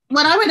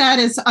 what I would add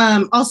is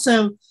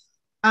also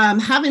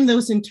having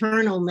those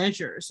internal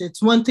measures.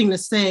 It's one thing to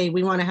say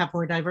we want to have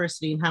more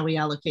diversity in how we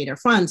allocate our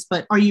funds,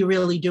 but are you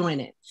really doing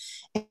it?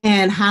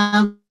 And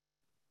have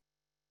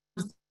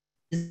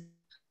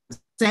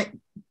set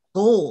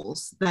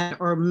goals that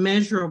are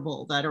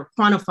measurable, that are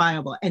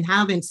quantifiable, and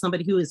having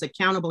somebody who is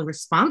accountable and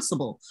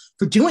responsible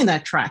for doing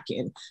that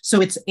tracking.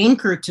 So it's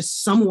anchored to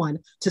someone,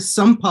 to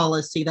some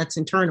policy that's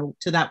internal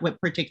to that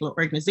particular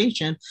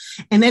organization.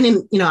 And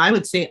then I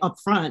would say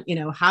upfront,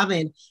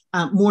 having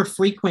more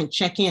frequent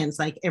check-ins,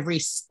 like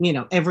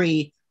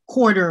every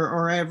quarter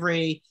or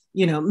every,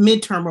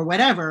 midterm or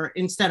whatever,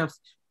 instead of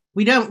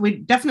we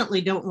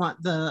definitely don't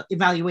want the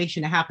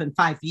evaluation to happen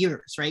 5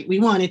 years, right? We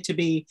want it to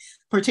be,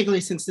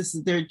 particularly since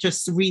they're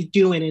just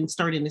redoing and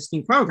starting this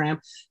new program,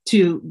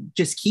 to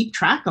just keep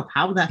track of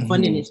how that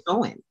funding is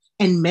going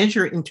and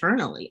measure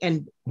internally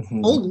and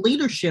hold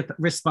leadership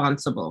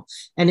responsible.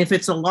 And if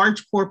it's a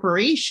large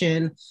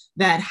corporation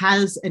that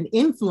has an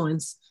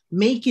influence,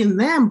 making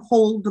them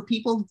hold the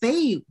people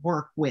they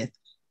work with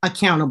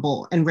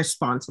accountable and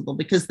responsible,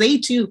 because they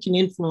too can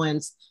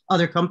influence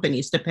other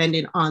companies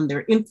depending on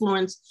their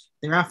influence,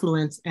 their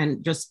affluence,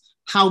 and just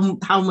how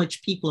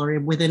much people are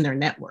within their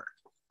network.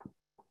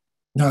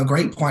 No,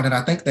 great point. And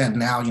I think that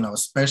now,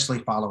 especially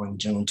following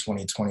June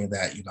 2020,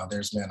 that,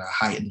 there's been a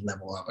heightened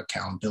level of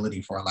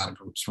accountability for a lot of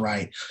groups,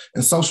 right?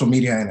 And social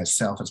media in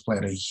itself has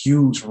played a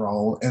huge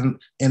role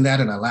in that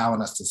and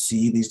allowing us to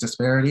see these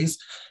disparities.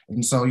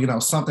 And so,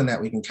 something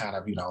that we can kind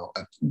of,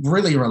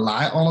 really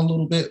rely on a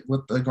little bit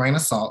with a grain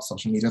of salt.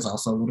 Social media is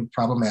also a little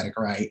problematic,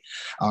 right?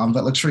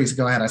 But Latrice,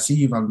 go ahead. I see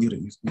you've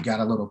unmuted. You got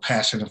a little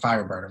passion and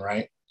fire burning,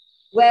 right?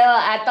 Well,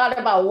 I thought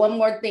about one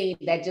more thing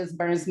that just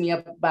burns me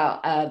up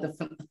about the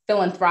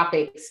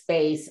philanthropic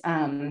space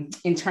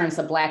in terms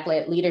of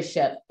Black-led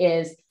leadership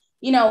is,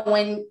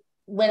 when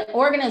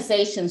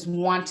organizations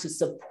want to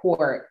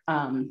support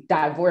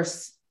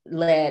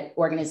diverse-led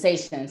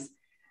organizations,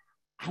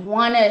 I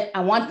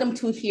want them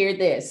to hear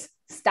this.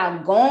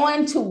 Stop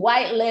going to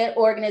white-led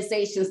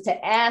organizations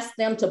to ask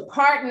them to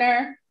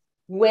partner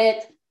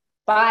with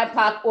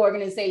BIPOC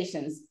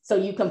organizations. So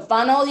you can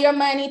funnel your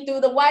money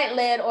through the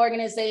white-led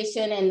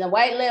organization, and the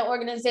white-led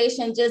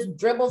organization just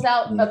dribbles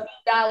out a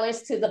few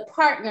dollars to the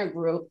partner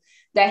group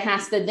that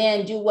has to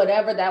then do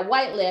whatever that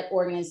white-led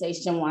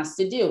organization wants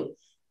to do.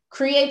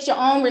 Create your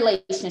own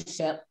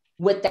relationship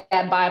with that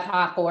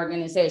BIPOC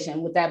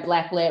organization, with that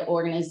Black-led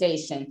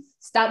organization.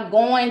 Stop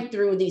going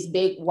through these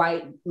big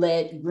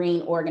white-led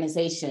green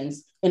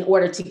organizations in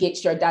order to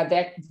get your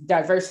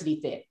diversity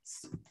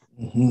fix.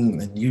 Mm-hmm.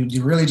 And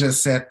you really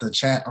just set the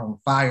chat on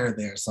fire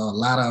there. So a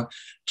lot of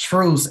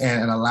truths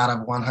and a lot of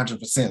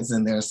 100%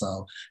 in there.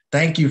 So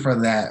thank you for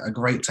that. A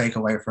great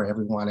takeaway for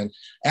everyone. And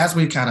as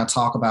we kind of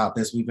talk about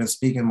this, we've been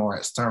speaking more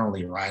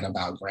externally, right,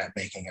 about grant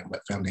making and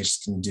what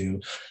foundations can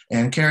do.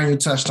 And Karen, you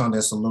touched on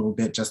this a little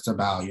bit, just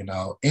about,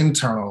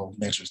 internal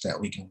measures that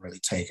we can really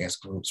take as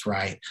groups,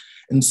 right?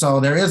 And so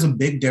there is a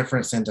big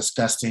difference in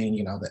discussing,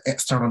 the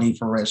external need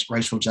for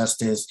racial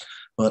justice,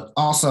 but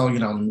also,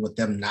 with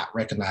them not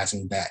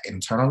recognizing that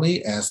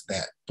internally as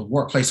that the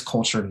workplace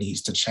culture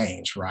needs to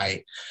change,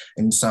 right?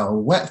 And so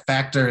what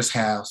factors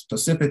have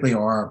specifically,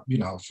 or,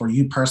 for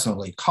you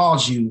personally,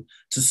 caused you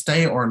to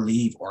stay or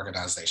leave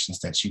organizations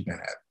that you've been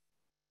at?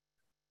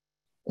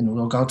 And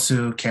we'll go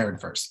to Karen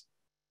first.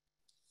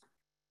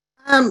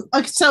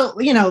 Okay, so,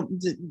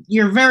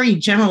 you're very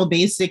general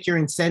basic, your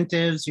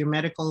incentives, your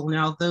medical and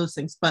all those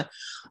things. But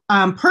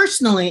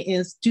personally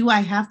do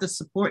I have the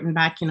support and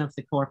backing of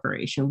the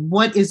corporation?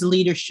 What is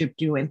leadership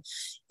doing?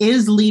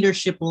 Is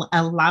leadership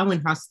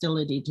allowing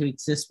hostility to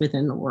exist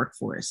within the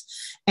workforce?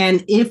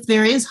 And if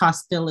there is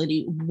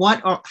hostility,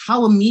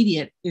 how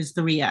immediate is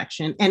the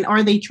reaction? And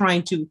are they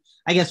trying to,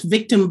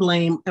 victim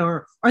blame,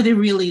 or are they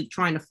really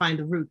trying to find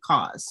the root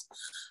cause?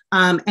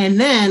 And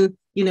then,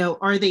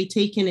 are they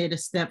taking it a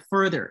step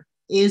further?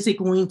 Is it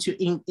going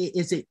to,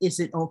 is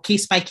it a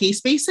case by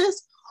case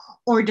basis?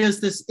 Or is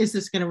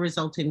this going to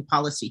result in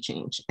policy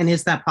change? And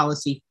is that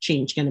policy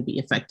change going to be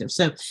effective?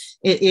 So,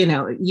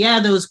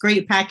 those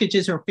great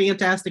packages are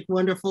fantastic,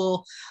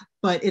 wonderful,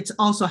 but it's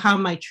also, how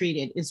am I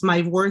treated? Is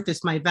my worth,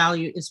 is my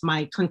value, is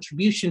my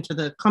contribution to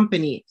the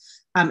company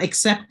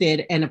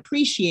accepted and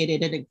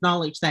appreciated and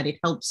acknowledged, that it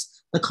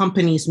helps the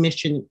company's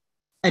mission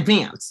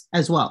advance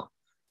as well?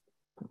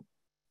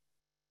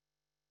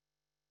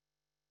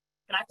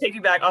 Can I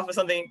piggyback off of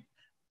something?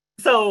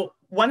 So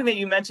one thing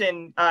you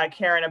mentioned,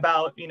 Karen,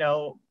 about, do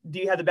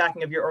you have the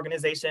backing of your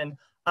organization?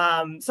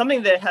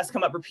 Something that has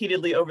come up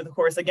repeatedly over the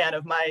course, again,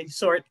 of my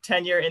short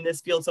tenure in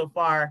this field so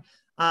far,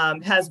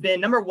 has been,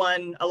 number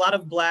one, a lot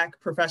of Black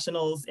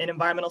professionals in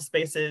environmental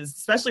spaces,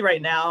 especially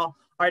right now,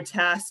 are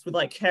tasked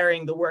with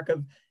carrying the work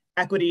of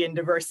equity and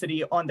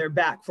diversity on their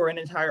back for an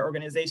entire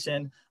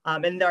organization,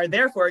 and are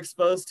therefore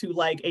exposed to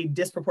a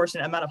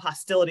disproportionate amount of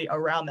hostility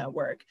around that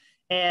work.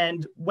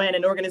 And when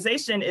an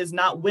organization is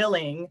not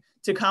willing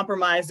to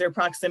compromise their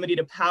proximity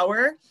to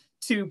power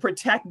to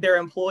protect their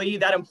employee,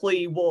 that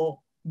employee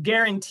will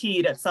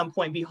guaranteed at some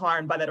point be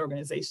harmed by that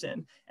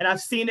organization. And I've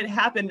seen it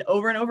happen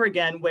over and over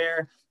again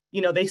where,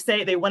 they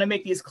say they want to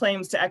make these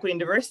claims to equity and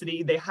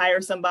diversity. They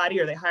hire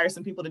somebody or they hire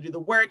some people to do the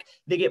work.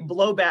 They get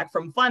blowback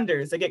from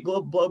funders. They get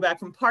blowback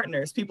from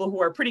partners, people who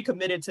are pretty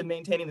committed to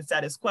maintaining the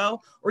status quo,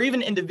 or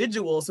even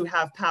individuals who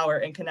have power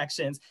and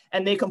connections,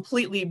 and they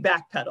completely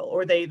backpedal,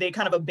 or they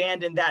kind of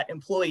abandon that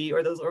employee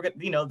or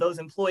those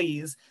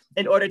employees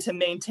in order to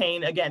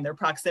maintain, again, their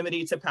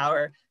proximity to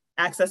power,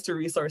 access to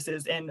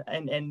resources,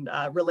 and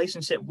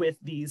relationship with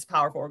these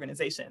powerful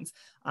organizations.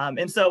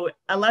 And so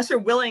unless you're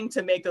willing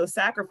to make those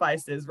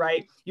sacrifices,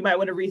 right, you might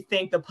want to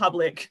rethink the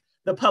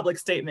public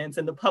statements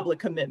and the public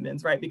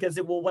commitments, right? Because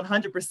it will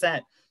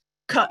 100%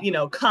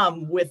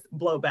 come with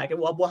blowback. It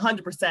will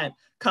 100%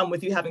 come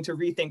with you having to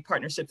rethink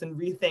partnerships and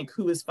rethink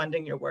who is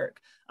funding your work.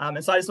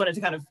 And so I just wanted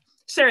to kind of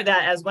share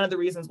that as one of the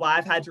reasons why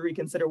I've had to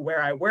reconsider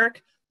where I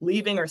work,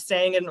 leaving or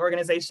staying in an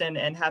organization,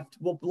 and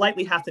will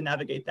likely have to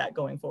navigate that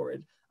going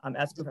forward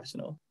as a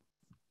professional.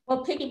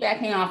 Well,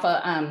 piggybacking off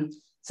of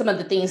some of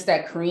the things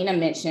that Karina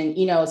mentioned,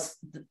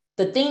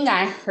 the thing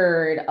I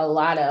heard a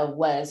lot of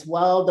was,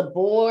 well, the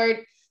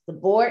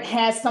board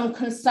has some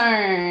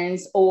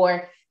concerns,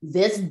 or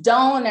this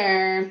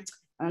donor,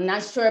 I'm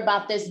not sure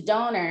about this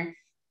donor.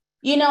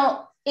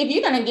 If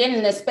you're going to get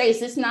in this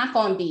space, it's not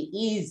going to be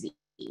easy.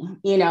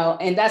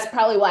 and that's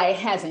probably why it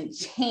hasn't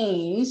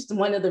changed.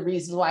 One of the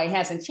reasons why it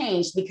hasn't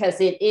changed, because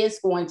it is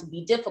going to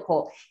be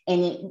difficult,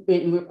 and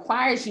it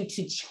requires you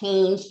to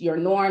change your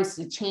norms,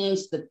 to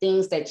change the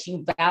things that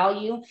you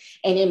value.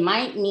 And it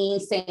might mean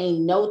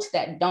saying no to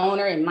that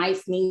donor. It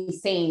might mean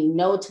saying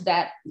no to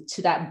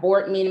that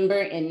board member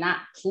and not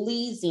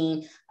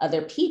pleasing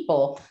other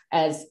people,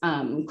 as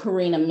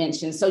Karina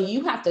mentioned. So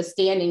you have to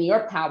stand in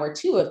your power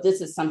too, if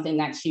this is something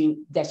that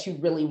you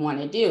really want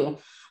to do.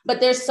 But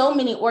there's so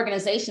many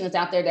organizations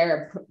out there that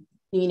are,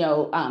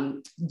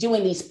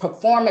 doing these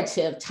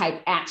performative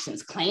type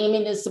actions,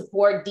 claiming to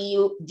support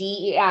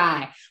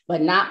DEI,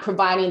 but not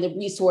providing the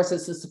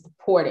resources to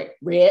support it.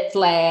 Red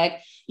flag.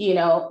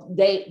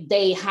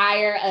 They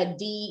hire a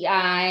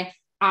DEI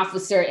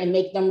officer and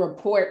make them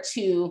report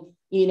to,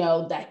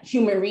 the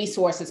human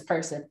resources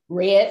person.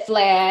 Red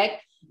flag.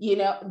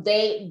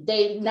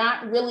 They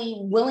not really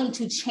willing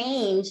to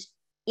change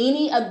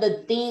any of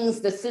the things,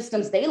 the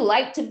systems. They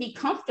like to be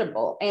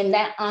comfortable, and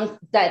that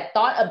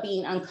thought of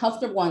being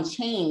uncomfortable and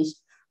change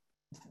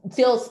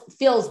feels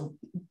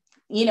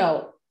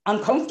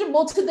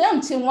uncomfortable to them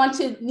to want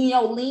to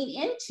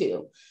lean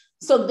into.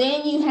 So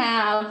then you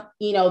have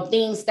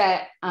things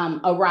that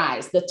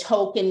arise, the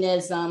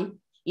tokenism,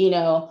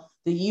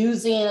 the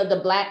using of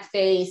the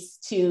blackface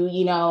to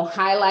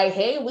highlight,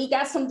 hey, we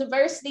got some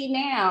diversity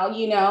now,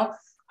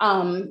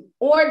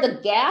 or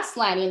the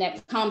gaslighting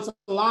that comes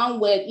along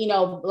with,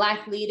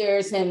 Black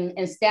leaders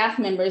and staff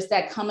members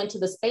that come into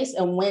the space.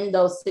 And when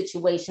those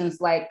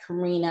situations like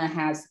Karina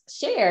has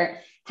shared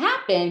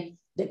happen,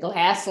 the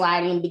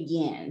gaslighting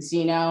begins,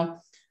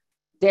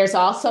 There's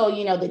also,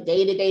 the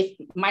day-to-day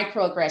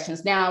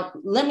microaggressions. Now,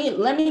 let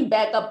me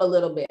back up a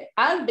little bit.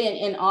 I've been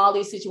in all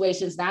these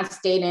situations, and I've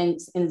stayed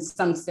in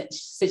some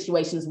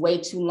situations way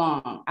too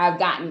long. I've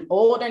gotten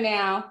older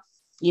now.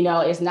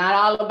 It's not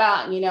all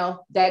about,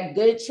 that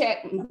good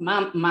check.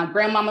 My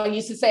grandmama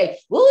used to say,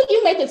 well,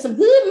 you making some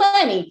good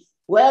money.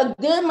 Well,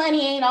 good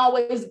money ain't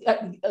always,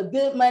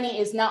 good money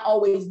is not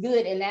always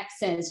good in that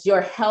sense.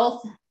 Your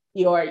health,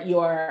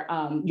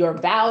 your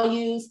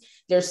values,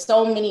 there's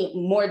so many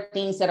more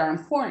things that are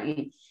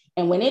important.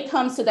 And when it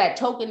comes to that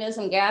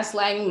tokenism,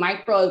 gaslighting,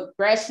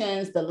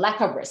 microaggressions, the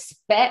lack of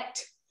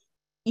respect,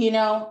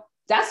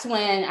 that's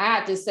when I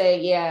have to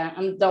say, yeah,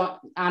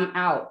 I'm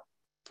out.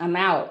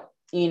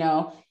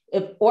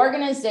 If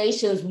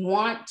organizations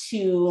want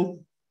to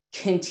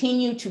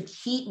continue to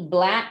keep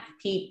Black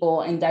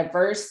people in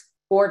diverse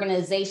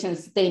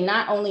organizations, they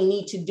not only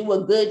need to do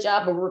a good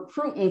job of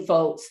recruiting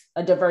folks,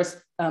 a diverse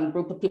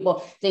group of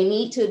people, they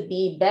need to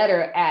be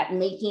better at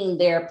making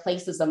their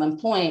places of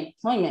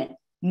employment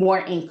more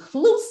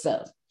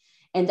inclusive.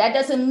 And that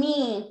doesn't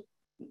mean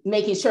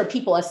making sure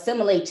people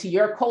assimilate to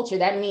your culture.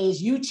 That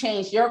means you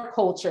change your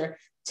culture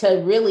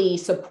to really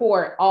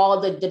support all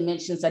the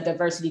dimensions of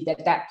diversity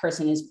that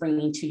person is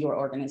bringing to your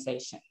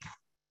organization.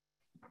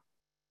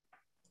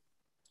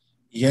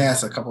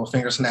 Yes, a couple of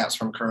finger snaps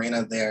from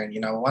Karina there. And,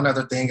 one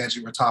other thing, as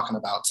you were talking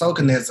about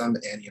tokenism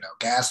and,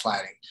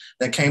 gaslighting,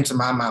 that came to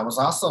my mind was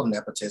also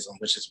nepotism,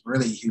 which is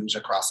really huge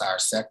across our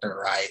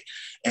sector, right?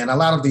 And a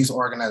lot of these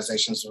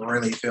organizations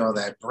really feel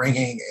that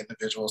bringing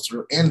individuals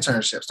through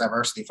internships,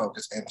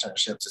 diversity-focused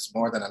internships, is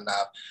more than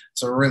enough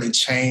to really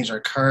change or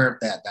curb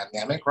that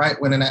dynamic, right?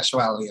 When in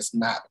actuality, it's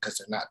not, because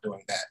they're not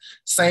doing that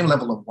same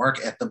level of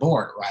work at the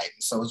board, right?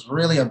 And so it's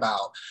really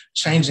about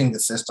changing the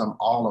system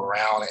all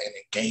around and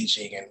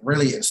engaging and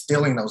really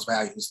instilling those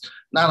values,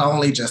 not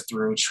only just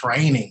through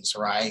trainings,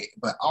 right,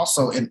 but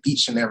also in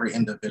each and every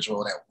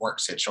individual that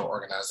works at your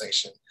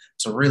organization,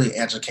 to really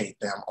educate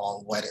them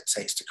on what it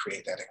takes to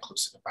create that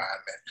inclusive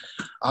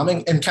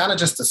environment. And kind of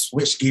just to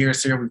switch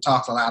gears here, we've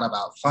talked a lot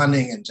about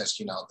funding and just,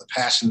 the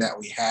passion that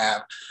we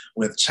have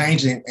with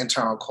changing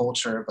internal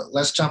culture, but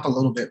let's jump a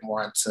little bit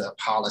more into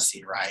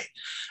policy, right?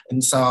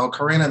 And so,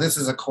 Karina, this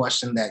is a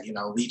question that,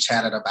 we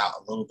chatted about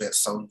a little bit,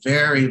 so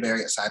very,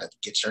 very excited to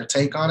get your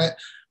take on it.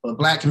 But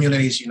Black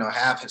communities,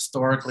 have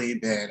historically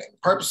been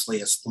purposely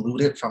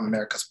excluded from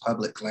America's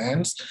public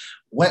lands.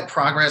 What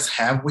progress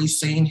have we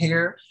seen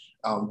here?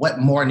 What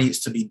more needs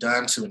to be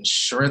done to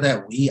ensure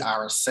that we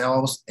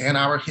ourselves and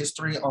our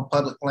history on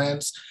public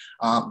lands,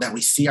 that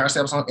we see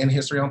ourselves in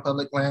history on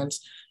public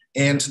lands,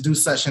 and to do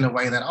such in a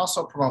way that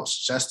also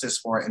promotes justice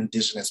for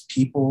Indigenous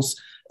peoples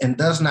and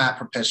does not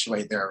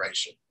perpetuate their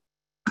erasure?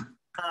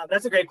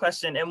 That's a great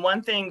question. And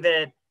one thing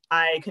that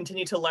I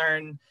continue to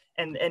learn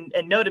and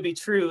know to be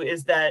true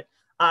is that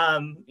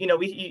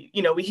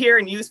we hear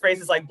and use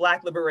phrases like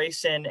Black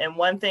liberation, and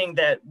one thing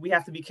that we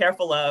have to be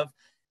careful of,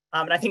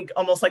 and I think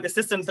almost like the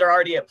systems that are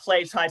already at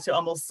play try to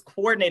almost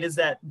coordinate, is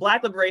that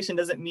Black liberation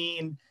doesn't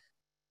mean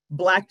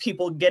Black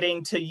people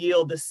getting to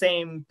yield the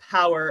same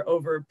power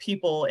over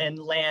people and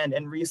land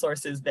and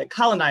resources that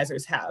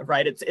colonizers have,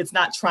 right? It's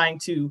not trying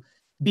to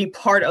be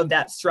part of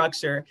that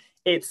structure.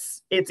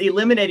 It's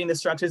eliminating the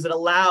structures that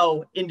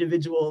allow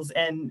individuals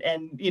and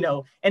an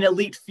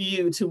elite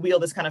few to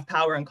wield this kind of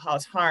power and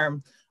cause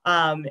harm.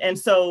 And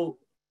so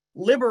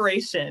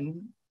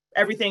liberation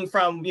everything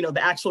from, you know,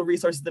 the actual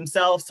resources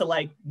themselves to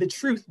like the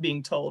truth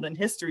being told and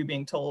history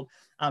being told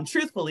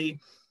truthfully,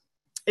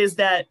 is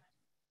that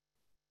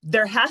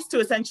there has to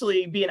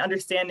essentially be an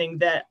understanding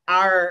that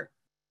our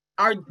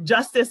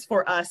justice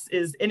for us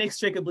is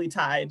inextricably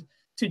tied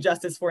to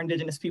justice for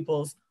Indigenous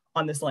peoples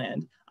on this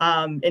land.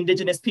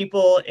 Indigenous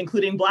people,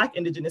 including Black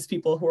Indigenous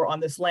people who are on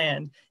this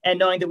land, and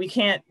knowing that we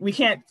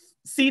can't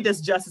see this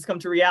justice come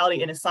to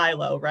reality in a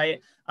silo,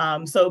 right?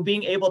 So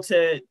being able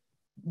to,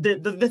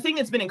 the thing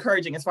that's been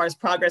encouraging as far as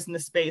progress in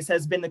this space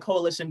has been the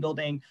coalition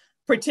building,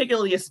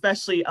 particularly,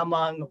 especially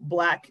among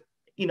Black,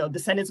 you know,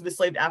 descendants of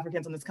enslaved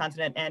Africans on this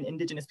continent and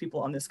Indigenous people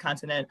on this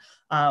continent,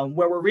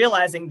 where we're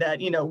realizing that,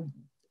 you know,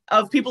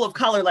 of people of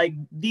color, like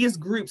these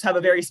groups have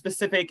a very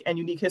specific and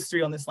unique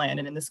history on this land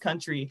and in this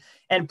country,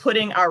 and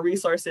putting our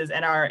resources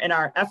and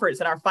our efforts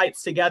and our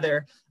fights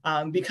together,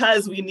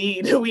 because we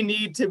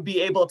need to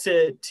be able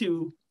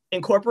to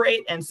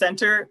incorporate and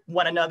center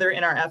one another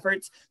in our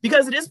efforts,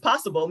 because it is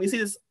possible. And we see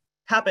this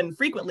happen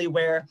frequently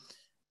where,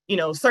 you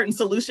know, certain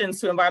solutions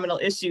to environmental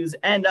issues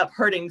end up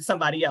hurting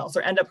somebody else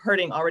or end up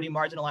hurting already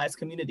marginalized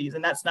communities.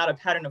 And that's not a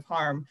pattern of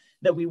harm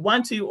that we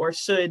want to or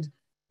should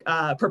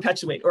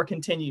perpetuate or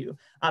continue.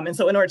 And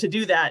so in order to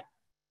do that,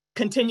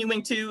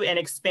 continuing to and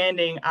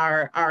expanding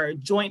our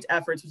joint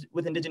efforts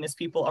with Indigenous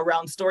people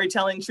around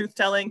storytelling,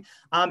 truth-telling,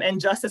 and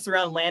justice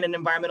around land and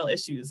environmental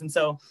issues. And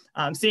so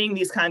seeing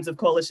these kinds of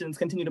coalitions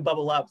continue to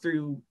bubble up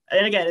through,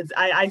 and again,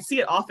 I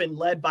see it often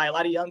led by a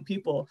lot of young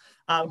people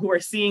who are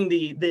seeing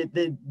the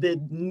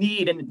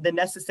need and the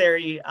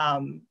necessary,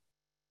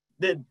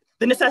 the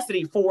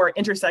necessity for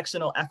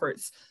intersectional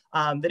efforts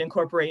that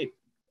incorporate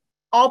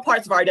all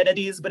parts of our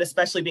identities, but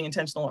especially being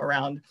intentional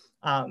around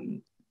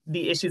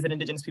the issues that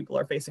Indigenous people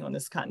are facing on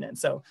this continent.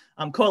 So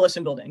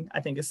coalition building, I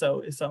think, is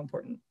so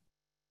important.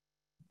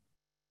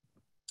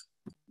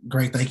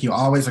 Great, thank you.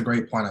 Always a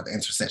great point of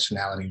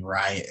intersectionality,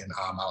 right? And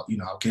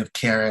I'll give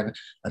Karen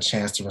a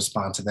chance to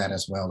respond to that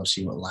as well if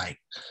she would like.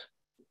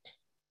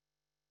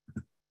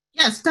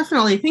 Yes,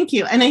 definitely, thank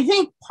you. And I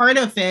think part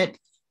of it,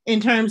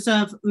 in terms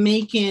of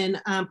making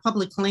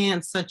public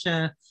land such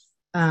a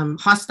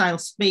hostile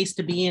space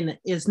to be in,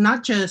 is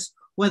not just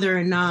whether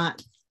or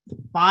not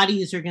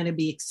bodies are going to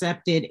be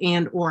accepted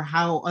and or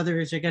how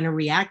others are going to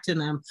react to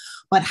them,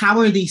 but how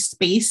are these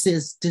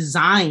spaces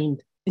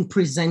designed and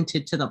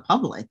presented to the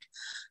public?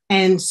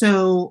 And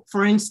so,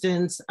 for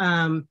instance,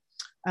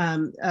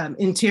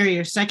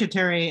 Interior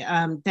Secretary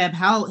Deb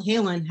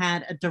Haaland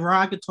had a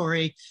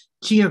derogatory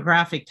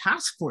geographic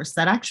task force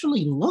that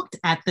actually looked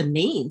at the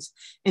names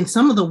and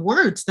some of the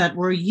words that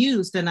were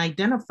used and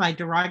identified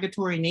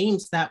derogatory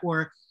names that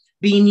were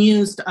being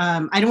used.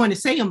 I don't want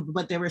to say them,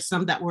 but there were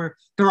some that were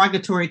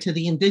derogatory to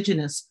the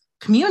Indigenous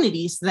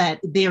communities that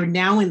they are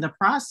now in the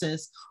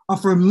process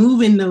of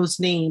removing those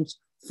names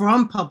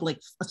from public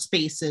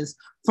spaces,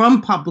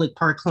 from public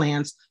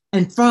parklands,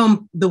 and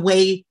from the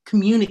way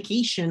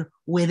communication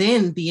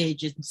within the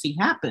agency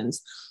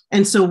happens.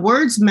 And so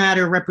words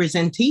matter,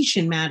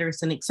 representation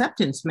matters, and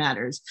acceptance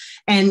matters.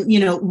 And, you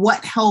know,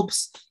 what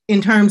helps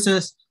in terms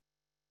of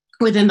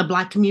within the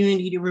Black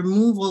community, the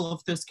removal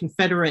of those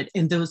Confederate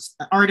and those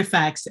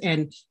artifacts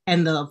and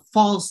the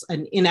false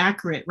and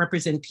inaccurate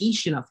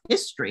representation of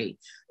history,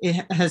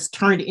 it has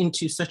turned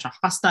into such a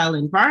hostile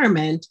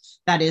environment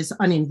that is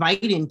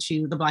uninviting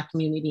to the Black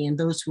community and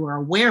those who are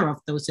aware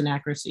of those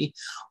inaccuracies.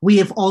 We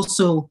have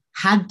also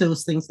had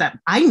those things that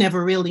I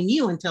never really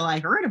knew until I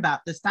heard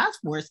about this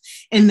task force.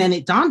 And then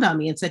it dawned on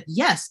me and said,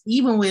 yes,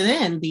 even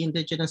within the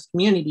Indigenous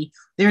community,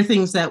 there are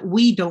things that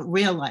we don't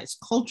realize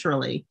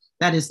culturally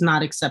that is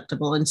not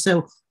acceptable. And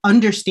so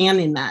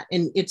understanding that,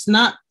 and it's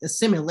not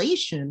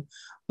assimilation,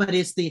 but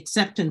it's the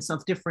acceptance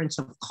of difference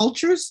of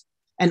cultures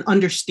and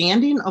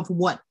understanding of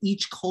what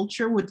each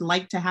culture would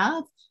like to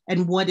have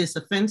and what is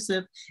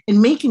offensive,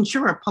 and making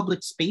sure our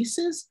public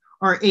spaces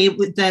are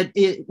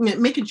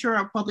making sure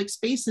our public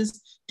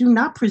spaces do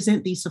not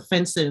present these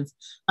offensive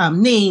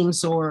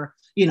names or,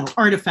 you know,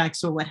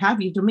 artifacts or what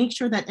have you, to make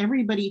sure that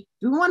everybody,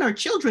 we want our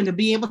children to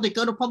be able to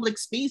go to public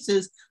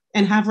spaces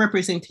and have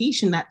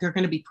representation that they're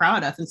going to be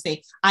proud of and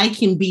say, I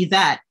can be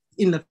that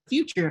in the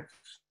future,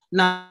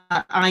 not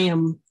I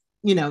am,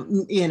 you know,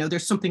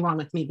 there's something wrong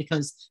with me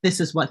because this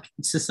is what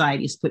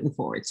society is putting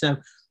forward. So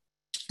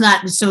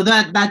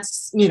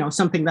that's, you know,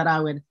 something that I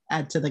would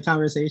add to the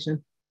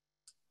conversation.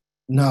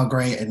 No,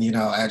 great. And, you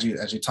know, as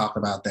you talk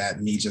about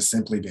that, me just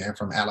simply being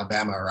from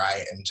Alabama,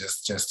 right, and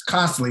just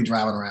constantly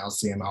driving around,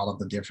 seeing all of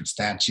the different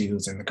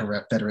statues and the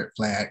Confederate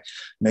flag,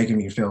 making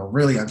me feel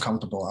really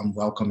uncomfortable,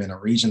 unwelcome in a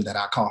region that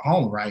I call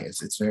home, right?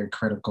 It's very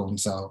critical. And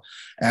so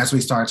as we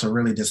start to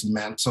really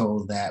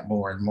dismantle that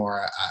more and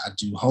more, I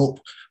do hope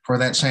for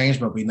that change,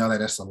 but we know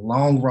that it's a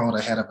long road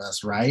ahead of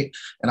us, right?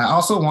 And I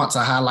also want to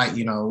highlight,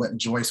 you know, what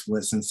Joyce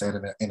Woodson said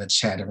in a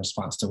chat in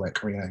response to what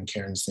Karina and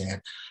Karen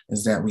said,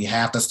 is that we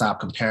have to stop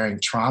comparing sharing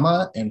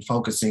trauma and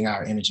focusing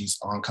our energies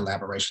on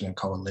collaboration and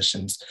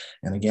coalitions.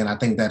 And again, I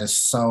think that is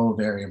so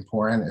very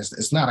important.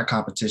 It's not a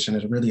competition.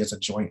 It really is a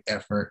joint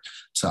effort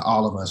to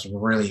all of us. We're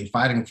really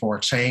fighting for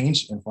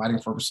change and fighting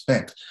for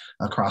respect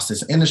across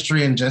this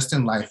industry and just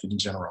in life in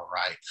general,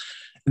 right?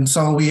 And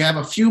so we have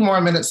a few more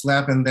minutes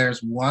left, and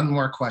there's one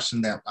more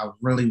question that I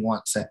really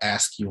want to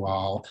ask you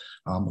all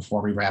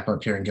before we wrap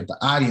up here and give the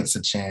audience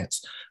a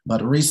chance.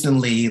 But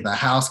recently, the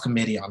House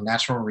Committee on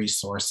Natural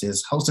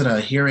Resources hosted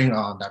a hearing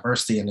on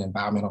diversity in the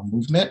environmental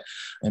movement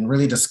and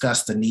really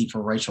discussed the need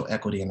for racial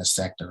equity in the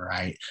sector,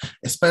 right?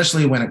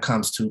 Especially when it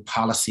comes to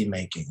policy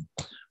making.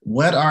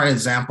 What are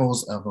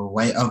examples of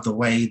the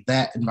way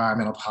that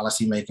environmental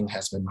policymaking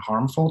has been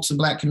harmful to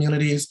Black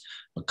communities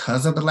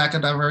because of the lack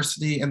of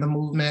diversity in the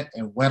movement?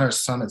 And what are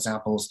some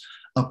examples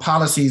of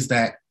policies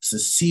that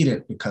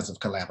succeeded because of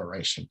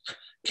collaboration?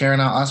 Karen,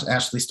 I'll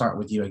actually start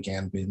with you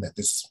again, being that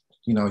this,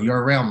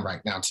 your realm right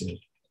now too.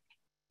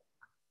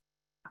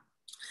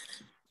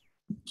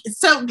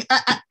 So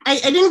I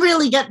didn't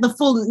really get the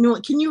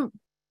full, can you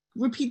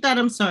repeat that?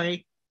 I'm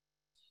sorry.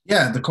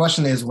 Yeah, the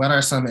question is, what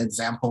are some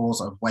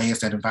examples of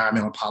ways that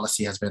environmental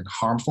policy has been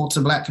harmful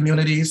to Black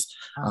communities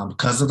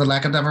because of the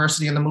lack of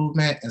diversity in the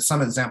movement, and some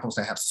examples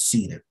that have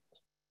succeeded?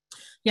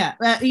 Yeah,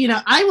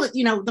 I would,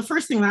 the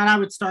first thing that I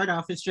would start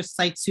off is just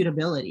site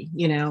suitability,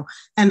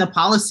 and the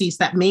policies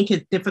that make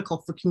it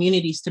difficult for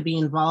communities to be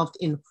involved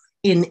in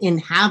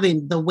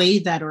having the way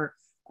that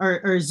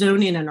our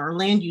zoning and our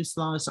land use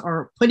laws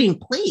are put in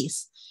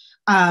place.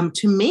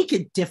 To make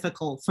it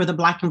difficult for the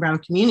Black and Brown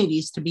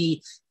communities to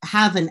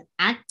have an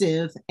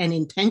active and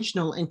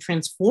intentional and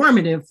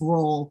transformative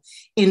role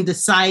in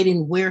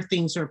deciding where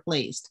things are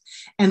placed.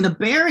 And the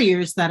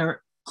barriers that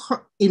are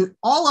in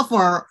all of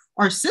our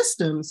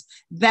systems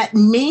that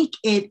make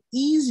it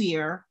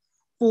easier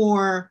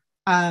for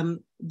the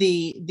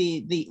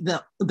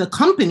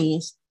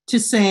companies to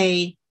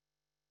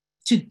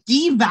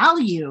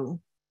devalue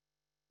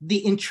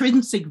the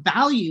intrinsic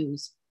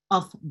values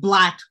of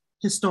Black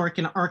historic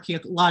and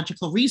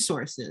archaeological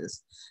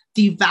resources,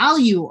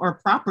 devalue our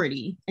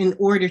property in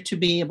order to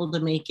be able to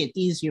make it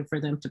easier for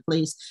them to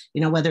place,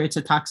 whether it's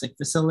a toxic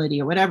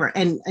facility or whatever.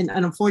 And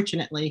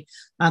unfortunately,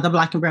 the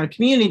Black and Brown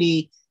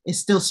community is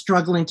still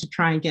struggling to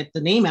try and get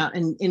the name out.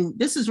 And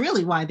this is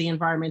really why the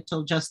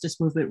environmental justice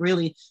movement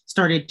really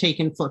started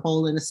taking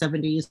foothold in the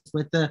 70s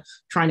with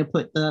trying to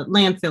put the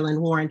landfill in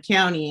Warren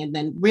County, and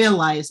then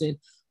realizing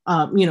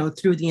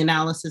through the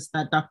analysis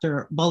that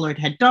Dr. Bullard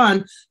had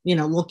done,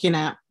 looking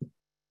at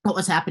what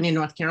was happening in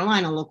North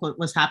Carolina, look what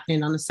was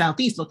happening on the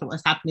Southeast, look at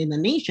what's happening in the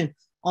nation.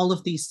 All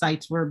of these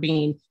sites were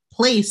being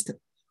placed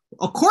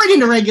according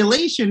to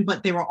regulation,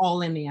 but they were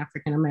all in the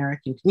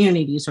African-American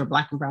communities or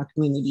Black and Brown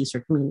communities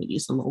or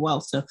communities of low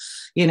wealth. So,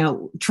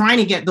 trying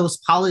to get those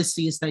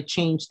policies that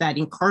change, that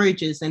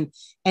encourages and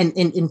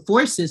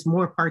enforces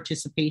more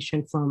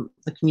participation from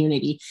the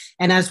community.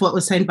 And as what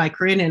was said by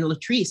Corinna and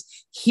Latrice,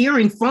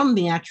 hearing from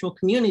the actual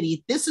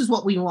community, this is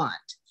what we want.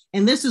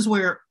 And this is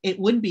where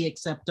it would be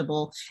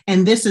acceptable.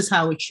 And this is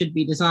how it should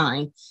be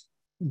designed.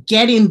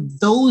 Getting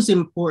those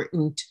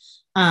important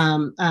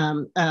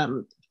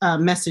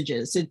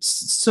messages.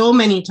 It's so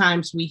many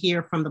times we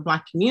hear from the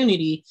Black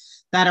community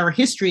that our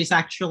history is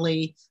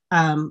actually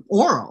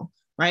oral,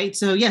 right?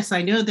 So yes,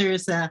 I know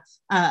there's a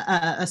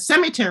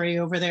cemetery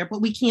over there, but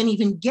we can't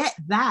even get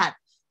that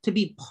to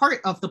be part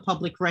of the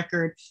public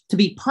record, to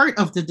be part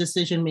of the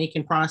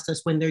decision-making process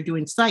when they're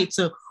doing sites.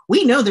 So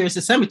we know there's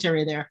a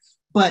cemetery there,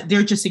 but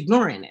they're just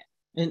ignoring it.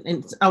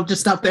 And I'll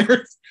just stop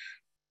there.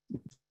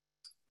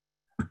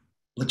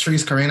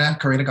 Latrice, Corinna,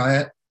 go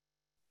ahead.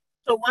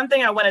 So one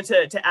thing I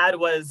wanted to add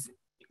was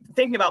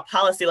thinking about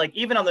policy, like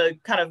even on the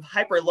kind of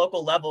hyper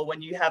local level,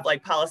 when you have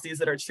like policies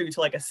that are true to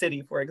like a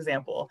city, for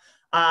example.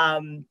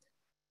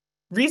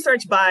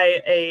 Research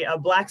by a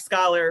Black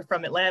scholar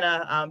from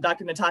Atlanta,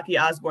 Dr. Nataki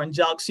Osborne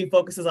Jelks, she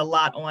focuses a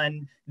lot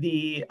on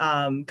the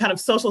kind of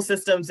social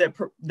systems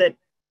that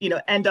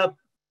end up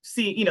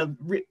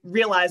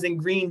realizing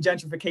green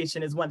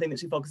gentrification is one thing that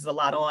she focuses a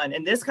lot on.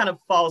 And this kind of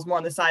falls more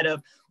on the side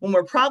of when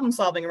we're problem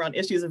solving around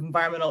issues of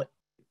environmental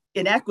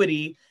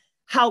inequity,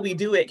 how we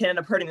do it can end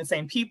up hurting the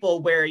same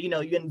people, where, you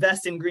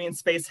invest in green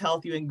space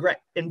health, you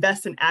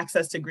invest in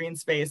access to green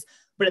space,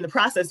 but in the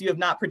process, you have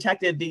not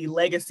protected the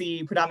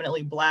legacy,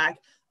 predominantly Black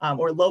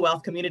or low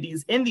wealth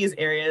communities in these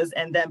areas.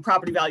 And then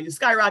property values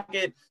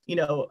skyrocket,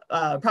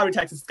 property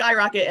taxes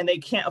skyrocket, and they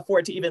can't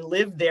afford to even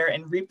live there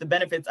and reap the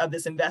benefits of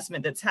this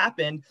investment that's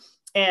happened.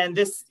 And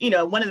this,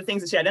 one of the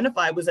things that she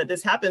identified was that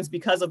this happens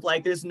because of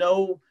there's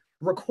no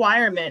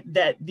requirement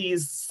that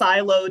these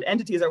siloed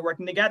entities are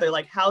working together.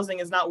 Like housing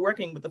is not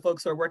working with the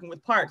folks who are working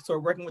with parks, or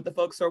working with the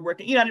folks who are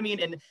working,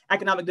 in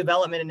economic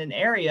development in an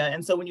area.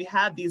 And so when you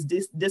have these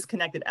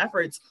disconnected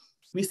efforts,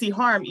 we see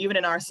harm even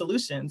in our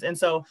solutions. And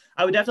so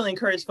I would definitely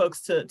encourage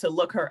folks to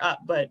look her up,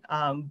 but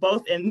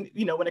both in,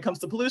 when it comes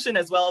to pollution,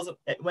 as well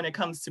as when it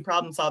comes to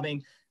problem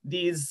solving,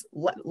 these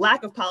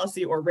lack of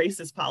policy or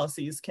racist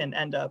policies can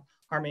end up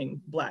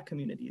harming Black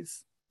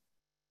communities.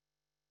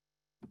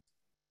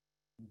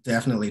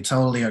 Definitely,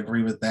 totally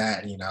agree with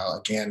that. And,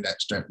 again,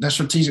 that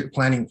strategic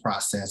planning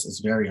process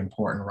is very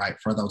important, right,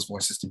 for those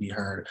voices to be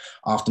heard.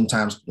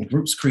 Oftentimes,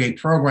 groups create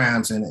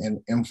programs and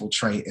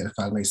infiltrate, if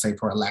I may say,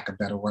 for a lack of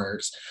better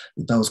words,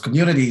 those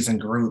communities and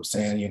groups,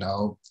 and,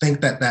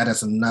 think that that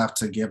is enough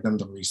to give them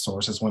the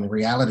resources when in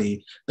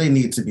reality, they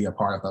need to be a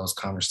part of those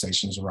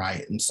conversations,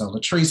 right? And so,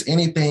 Latrice,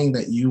 anything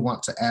that you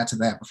want to add to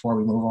that before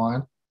we move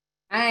on?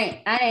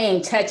 I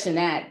ain't touching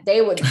that.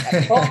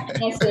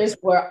 Both answers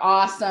were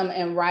awesome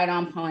and right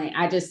on point.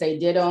 I just say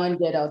ditto and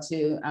ditto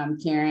to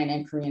Karen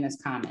and Karina's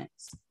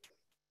comments.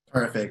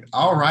 Perfect.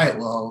 All right.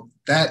 Well,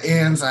 that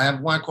ends. I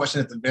have one question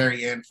at the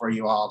very end for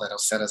you all that'll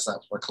set us up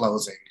for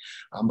closing.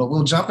 But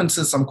we'll jump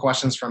into some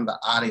questions from the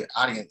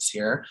audience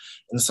here.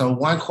 And so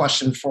one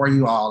question for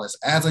you all is,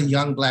 as a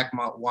young Black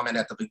woman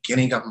at the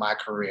beginning of my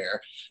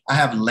career, I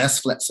have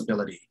less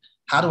flexibility.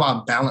 How do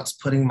I balance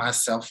putting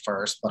myself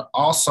first, but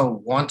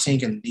also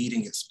wanting and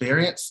needing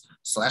experience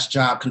 /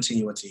 job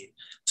continuity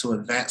to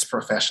advance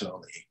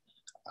professionally?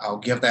 I'll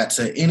give that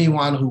to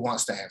anyone who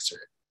wants to answer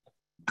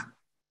it.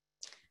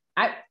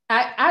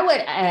 I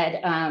would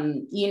add,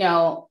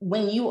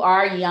 when you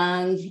are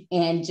young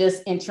and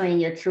just entering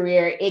your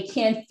career, it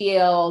can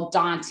feel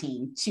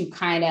daunting to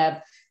kind of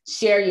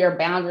share your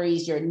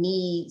boundaries, your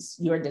needs,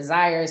 your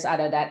desires out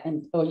of that,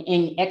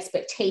 and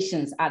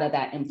expectations out of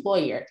that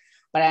employer.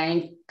 But I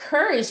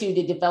encourage you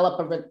to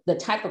develop the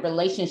type of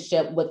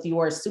relationship with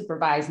your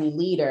supervising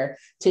leader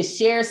to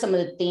share some of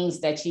the things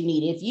that you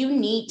need. If you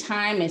need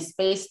time and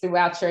space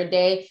throughout your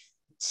day,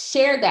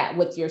 share that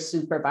with your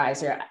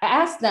supervisor.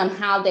 Ask them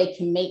how they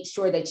can make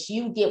sure that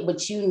you get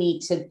what you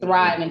need to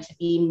thrive and to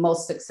be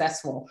most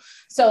successful.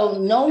 So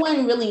no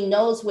one really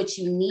knows what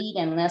you need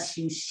unless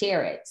you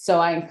share it. So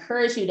I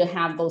encourage you to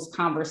have those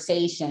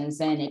conversations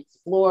and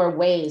explore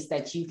ways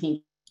that you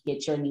can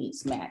get your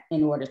needs met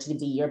in order to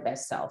be your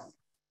best self.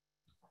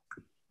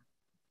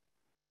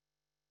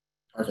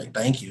 Perfect.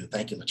 Thank you.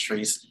 Thank you,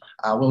 Latrice.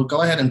 We'll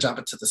go ahead and jump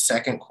into the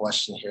second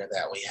question here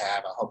that we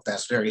have. I hope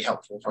that's very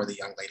helpful for the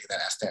young lady that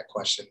asked that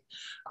question.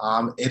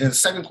 The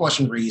second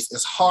question reads,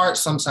 it's hard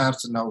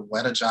sometimes to know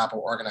what a job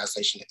or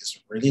organization is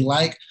really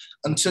like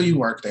until you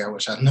work there,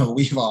 which I know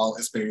we've all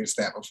experienced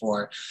that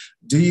before.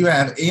 Do you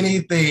have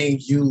anything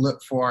you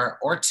look for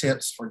or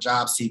tips for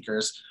job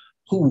seekers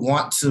who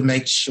want to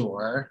make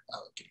sure,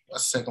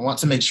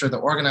 the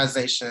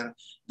organization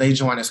they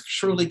join is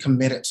truly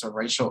committed to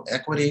racial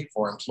equity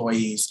for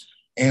employees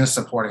and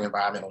supporting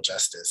environmental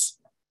justice?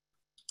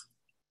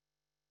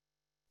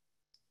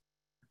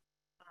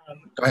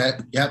 Go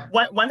ahead. Yep.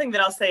 One thing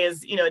that I'll say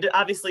is,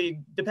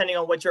 obviously, depending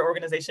on what your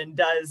organization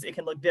does, it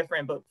can look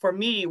different. But for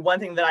me, one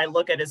thing that I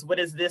look at is what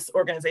is this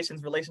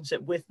organization's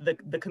relationship with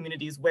the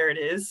communities where it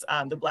is,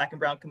 the Black and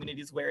Brown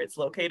communities where it's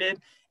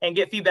located, and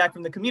get feedback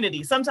from the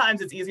community.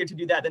 Sometimes it's easier to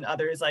do that than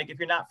others. Like if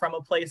you're not from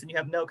a place and you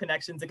have no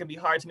connections, it can be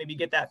hard to maybe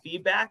get that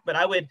feedback. But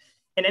I would,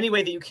 in any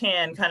way that you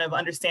can, kind of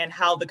understand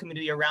how the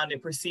community around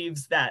it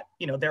perceives that,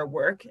 their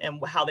work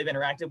and how they've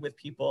interacted with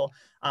people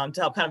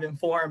to help kind of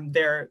inform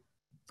their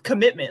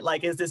commitment.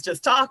 Like, is this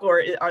just talk,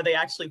 or are they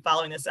actually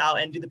following this out?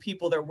 And do the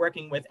people they're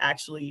working with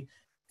actually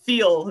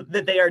feel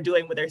that they are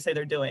doing what they say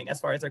they're doing as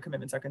far as their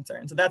commitments are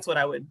concerned? So that's what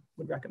I would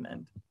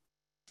recommend.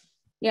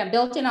 Yeah,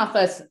 building off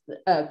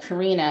of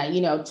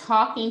Karina,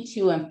 talking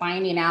to and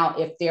finding out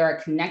if there are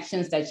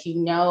connections that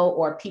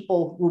or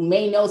people who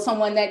may know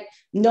someone that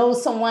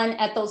knows someone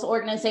at those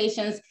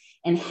organizations,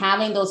 and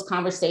having those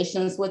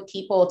conversations with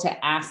people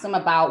to ask them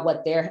about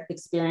what their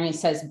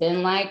experience has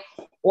been like,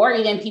 or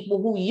even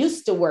people who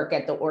used to work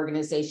at the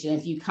organization,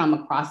 if you come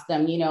across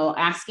them,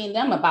 asking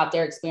them about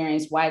their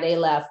experience, why they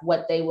left,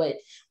 what they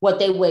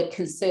would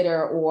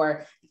consider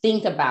or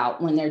think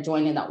about when they're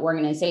joining the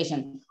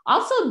organization.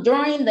 Also,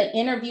 during the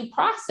interview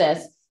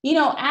process,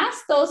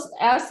 ask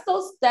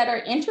those that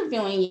are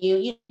interviewing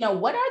you,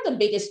 what are the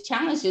biggest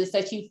challenges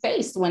that you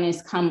faced when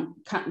it's come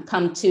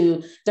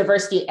to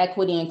diversity,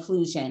 equity,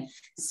 inclusion?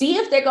 See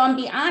if they're going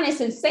to be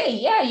honest and say,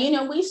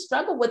 yeah, we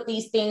struggle with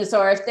these things.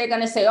 Or if they're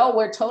going to say, oh,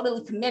 we're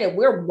totally committed,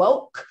 we're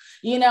woke,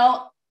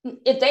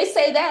 if they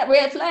say that,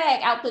 red flag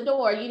out the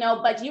door,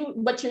 but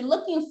what you're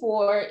looking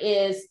for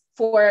is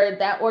for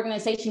that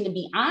organization to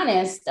be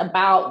honest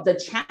about the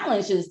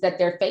challenges that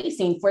they're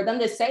facing, for them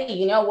to say,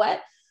 you know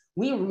what?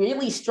 We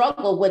really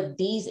struggle with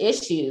these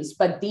issues,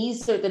 but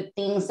these are the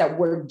things that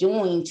we're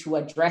doing to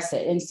address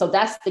it. And so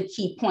that's the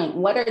key point.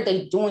 What are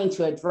they doing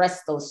to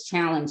address those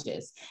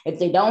challenges? If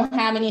they don't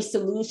have any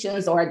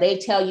solutions, or they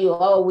tell you,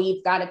 oh,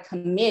 we've got a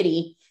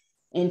committee,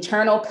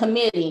 internal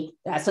committee,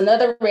 that's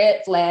another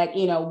red flag.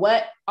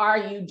 What are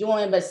you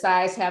doing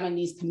besides having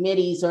these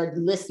committees or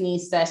listening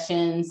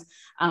sessions?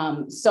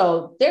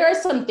 So there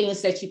are some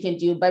things that you can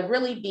do, but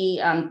really be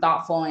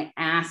thoughtful and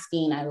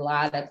asking a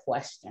lot of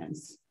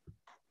questions.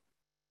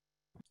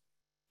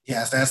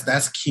 Yes,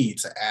 that's key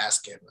to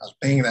asking.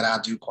 A thing that I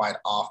do quite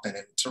often,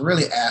 and to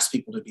really ask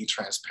people to be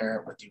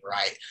transparent with you,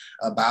 right,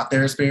 about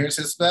their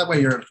experiences. That way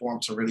you're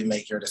informed to really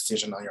make your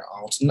decision on your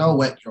own, to know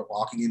what you're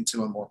walking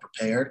into and more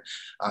prepared.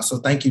 So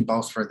thank you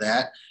both for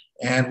that.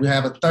 And we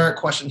have a third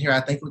question here.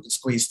 I think we can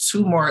squeeze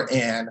two more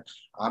in.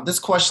 This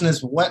question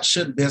is, what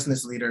should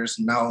business leaders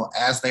know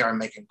as they are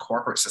making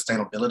corporate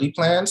sustainability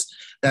plans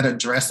that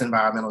address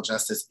environmental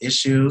justice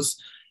issues?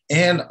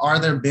 And are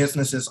their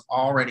businesses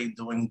already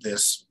doing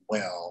this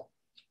well?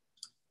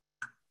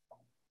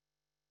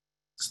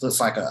 This looks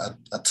like a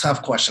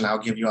tough question. I'll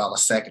give you all a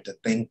second to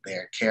think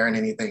there. Karen,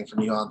 anything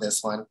from you on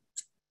this one?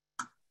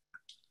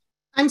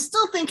 I'm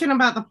still thinking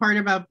about the part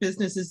about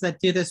businesses that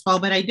do this well,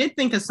 but I did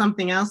think of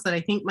something else that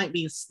I think might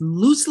be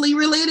loosely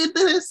related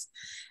to this.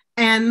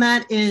 And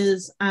that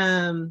is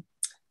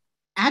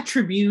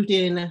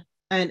attributing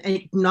and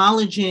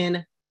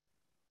acknowledging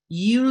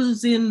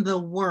using the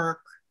work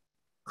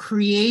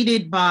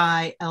created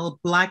by a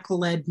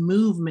Black-led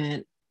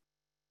movement,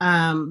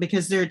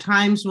 because there are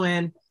times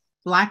when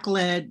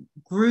Black-led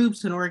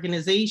groups and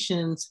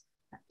organizations,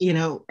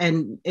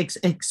 and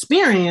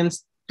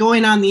experience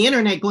going on the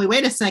internet, going,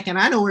 wait a second,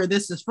 I know where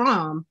this is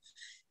from,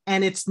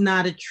 and it's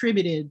not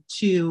attributed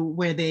to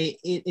where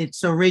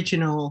its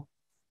original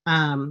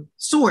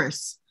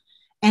source.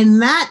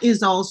 And that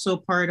is also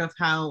part of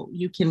how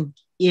you can,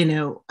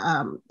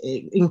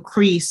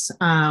 increase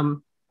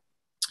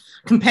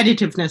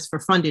competitiveness for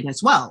funding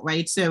as well,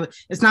 right? So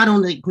it's not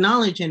only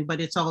acknowledging,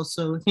 but it's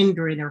also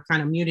hindering or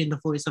kind of muting the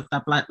voice of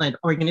that Black-led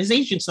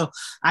organization. So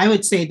I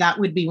would say that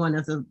would be one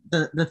of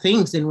the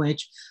things in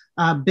which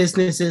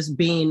businesses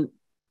being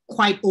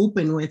quite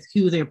open with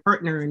who they're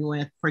partnering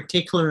with,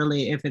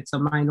 particularly if it's a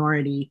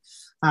minority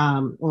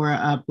or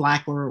a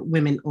Black or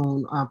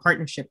women-owned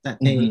partnership that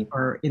they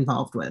are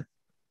involved with.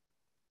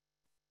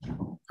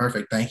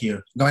 Perfect, thank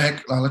you. Go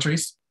ahead,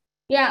 Latrice.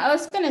 Yeah, I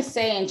was going to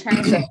say in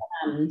terms of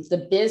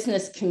the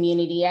business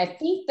community, I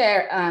think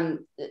there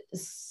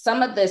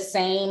some of the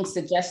same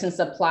suggestions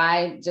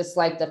apply, just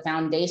like the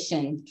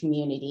foundation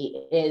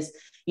community is,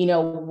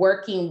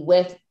 working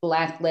with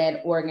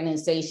Black-led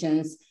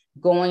organizations,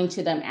 going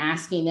to them,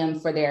 asking them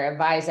for their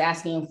advice,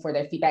 asking them for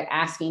their feedback,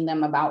 asking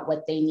them about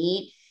what they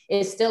need.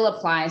 It still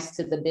applies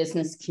to the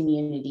business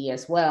community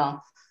as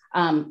well.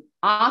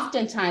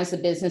 Oftentimes the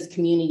business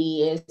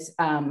community is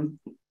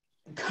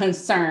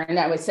concerned,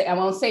 I would say, I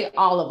won't say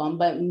all of them,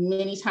 but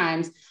many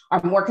times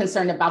are more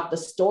concerned about the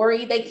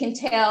story they can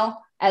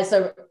tell as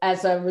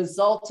a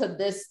result of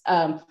this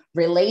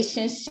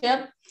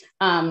relationship.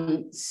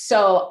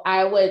 So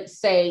I would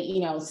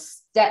say,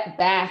 step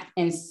back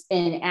and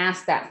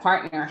ask that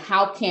partner,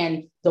 how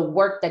can the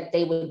work that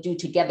they would do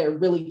together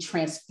really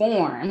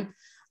transform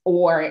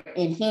or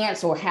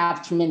enhance or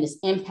have tremendous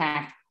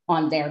impact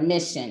on their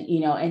mission,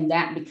 and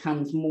that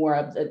becomes more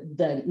of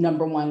the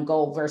number one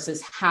goal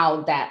versus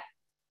how that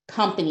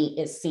company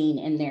is seen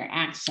in their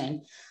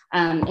action.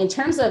 In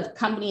terms of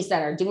companies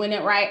that are doing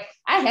it right,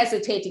 I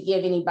hesitate to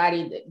give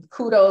anybody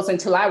kudos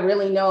until I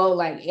really know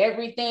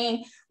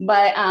everything.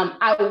 But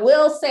I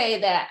will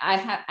say that I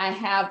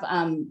have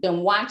been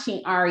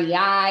watching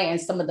REI and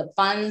some of the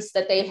funds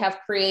that they have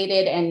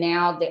created, and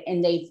now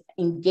they've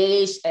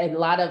engaged a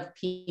lot of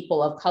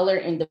people of color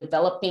in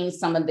developing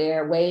some of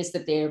their ways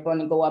that they're going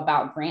to go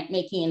about grant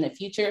making in the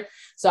future.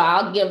 So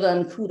I'll give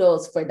them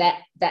kudos for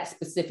that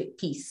specific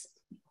piece.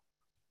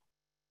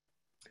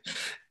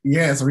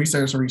 Yes,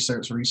 research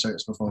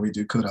before we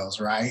do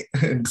kudos, right?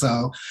 And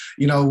so,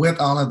 with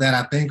all of that,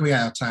 I think we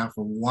have time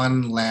for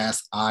one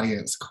last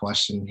audience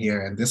question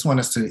here. And this one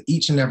is to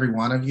each and every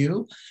one of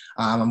you.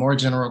 A more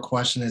general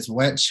question is,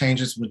 what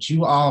changes would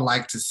you all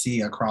like to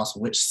see across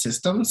which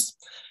systems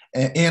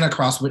that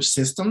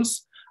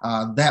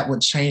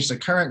would change the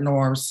current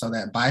norms so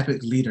that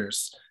BIPOC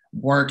leaders'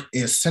 work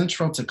is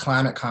central to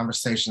climate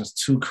conversations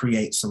to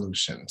create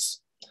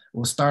solutions?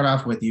 We'll start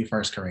off with you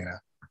first, Karina.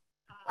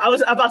 I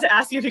was about to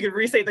ask you if you could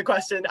restate the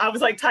question. I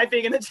was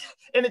typing in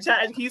the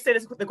chat. And can you say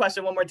the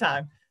question one more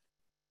time?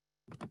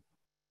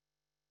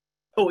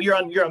 Oh, you're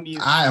on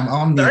mute. I am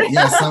on mute.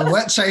 Yeah. So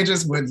what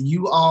changes would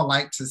you all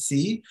like to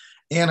see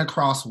and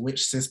across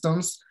which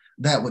systems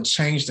that would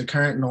change the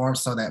current norm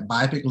so that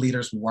BIPOC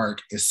leaders'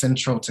 work is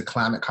central to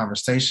climate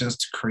conversations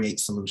to create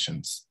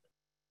solutions?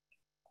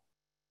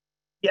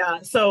 Yeah.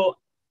 So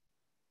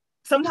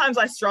sometimes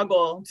I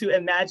struggle to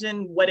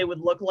imagine what it would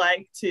look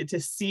like to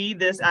see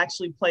this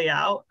actually play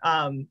out.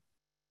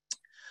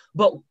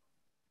 But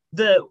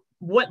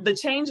the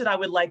change that I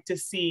would like to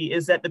see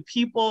is that the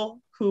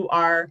people who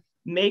are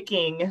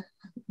making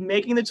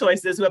the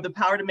choices, who have the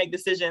power to make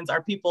decisions,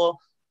 are people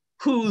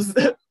who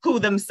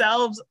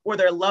themselves or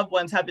their loved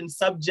ones have been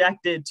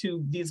subjected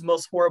to these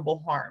most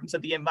horrible harms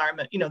that the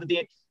environment,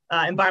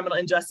 environmental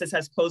injustice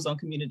has posed on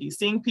communities.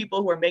 Seeing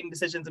people who are making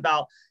decisions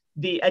about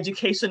the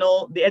education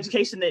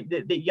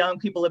that young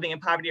people living in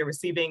poverty are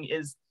receiving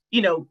is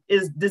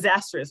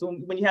disastrous.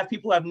 When you have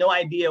people who have no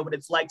idea what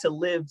it's like to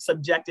live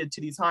subjected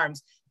to these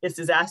harms, it's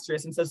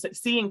disastrous. And so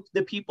seeing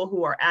the people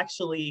who are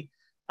actually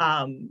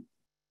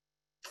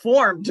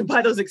formed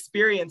by those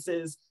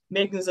experiences,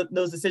 making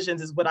those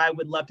decisions is what I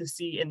would love to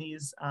see in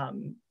these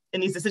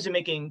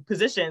decision-making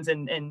positions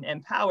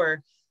and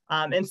power.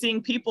 And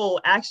seeing people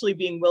actually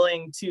being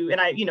willing to, and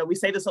we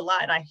say this a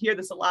lot, and I hear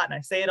this a lot, and I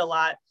say it a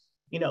lot,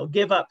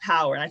 give up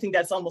power. And I think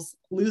that's almost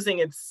losing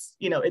its,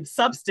 its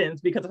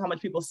substance because of how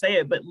much people say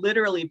it, but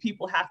literally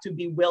people have to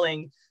be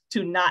willing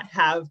to not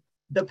have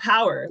the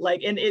power.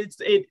 Like, and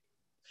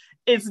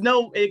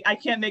I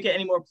can't make it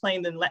any more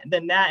plain than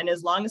that. And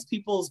as long as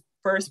people's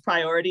first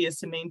priority is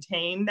to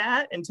maintain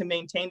that and to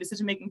maintain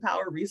decision-making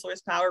power,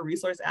 resource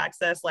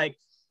access, like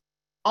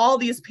all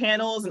these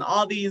panels and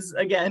all these,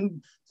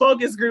 again,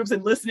 focus groups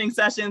and listening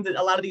sessions that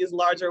a lot of these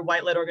larger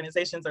white-led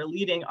organizations are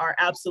leading are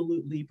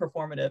absolutely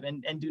performative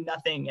and do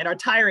nothing and are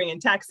tiring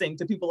and taxing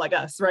to people like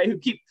us, right? Who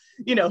keep,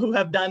 who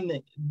have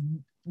been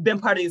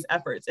part of these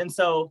efforts. And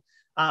so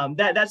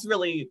that's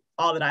really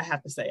all that I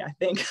have to say, I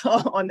think,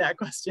 on that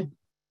question.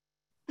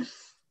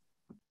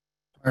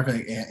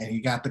 Perfect. And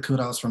you got the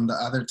kudos from the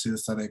other two,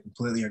 so they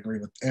completely agree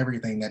with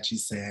everything that you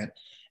said.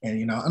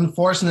 And,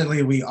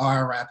 unfortunately, we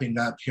are wrapping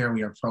up here.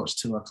 We approach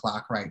 2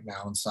 o'clock right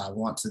now. And so I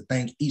want to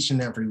thank each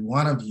and every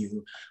one of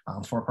you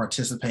for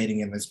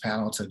participating in this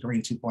panel, to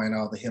Green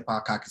 2.0, the Hip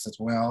Hop Caucus as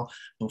well.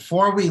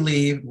 Before we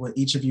leave, would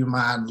each of you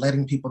mind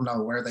letting people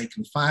know where they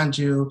can find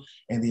you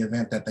in the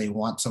event that they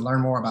want to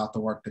learn more about the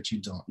work that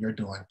you're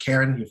doing?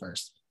 Karen, you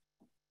first.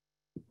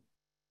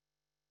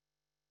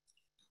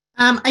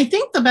 I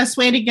think the best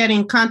way to get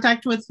in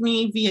contact with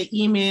me via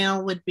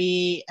email would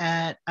be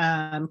at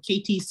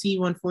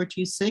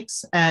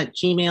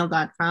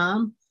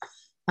ktc1426@gmail.com.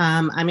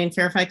 I'm in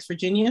Fairfax,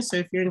 Virginia. So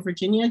if you're in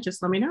Virginia,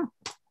 just let me know.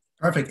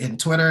 Perfect. And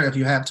Twitter, if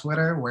you have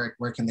Twitter, where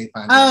can they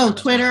find you? Oh,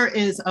 Twitter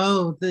is,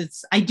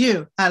 I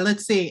do.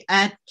 Let's see,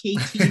 at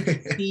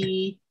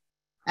KTC,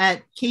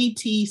 at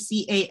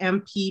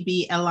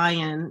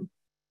KTCAMPBLIN.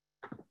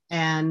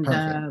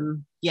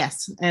 And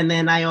yes, and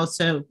then I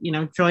also,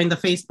 joined the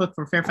Facebook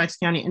for Fairfax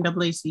County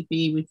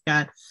NAACP. We've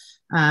got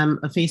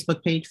a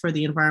Facebook page for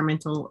the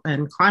Environmental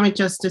and Climate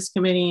Justice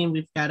Committee, and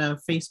we've got a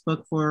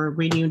Facebook for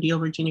Green New Deal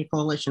Virginia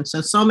Coalition.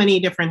 So many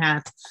different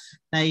hats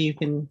that you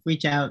can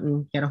reach out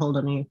and get a hold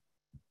of me.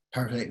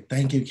 Perfect.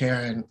 Thank you,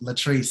 Karen.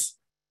 Latrice.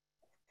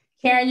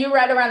 Karen, you're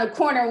right around the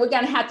corner. We're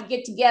going to have to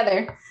get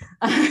together.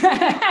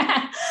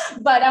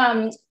 But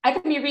I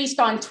can be reached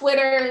on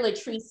Twitter,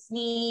 Latrice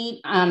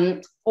Sneed,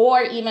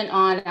 or even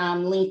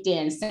on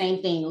LinkedIn.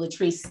 Same thing,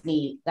 Latrice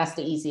Sneed. That's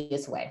the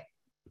easiest way.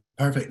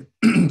 Perfect.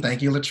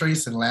 Thank you,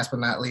 Latrice. And last but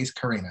not least,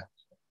 Karina.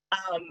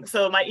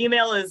 So my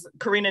email is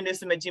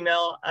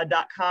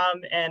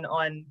karinanewsom@gmail.com, and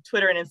on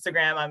Twitter and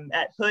Instagram, I'm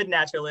at Hood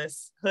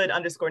Naturalist,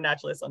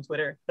 Hood_naturalist on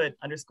Twitter,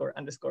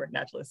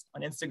 Hood_naturalist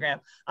on Instagram.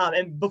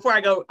 And before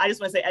I go, I just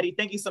want to say, Eddie,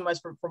 thank you so much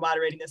for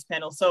moderating this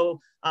panel so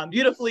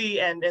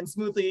beautifully and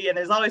smoothly. And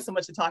there's always so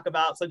much to talk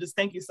about. So just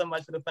thank you so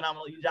much for the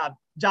phenomenal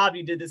job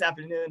you did this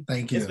afternoon.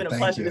 Thank you. It's been a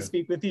pleasure to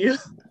speak with you.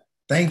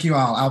 Thank you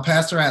all. I'll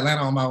pass to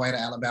Atlanta on my way to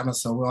Alabama,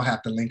 so we'll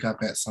have to link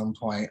up at some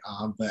point.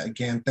 But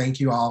again, thank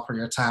you all for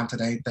your time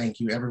today. Thank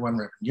you, everyone,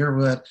 Reverend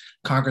Yearwood,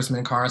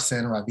 Congressman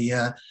Carson,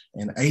 Rabia,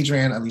 and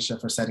Adrian, Alicia,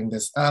 for setting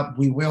this up.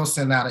 We will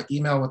send out an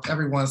email with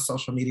everyone's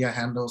social media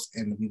handles,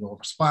 and we will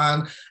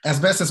respond as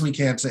best as we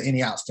can to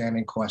any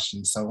outstanding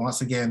questions. So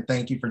once again,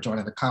 thank you for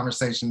joining the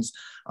conversations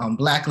on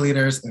Black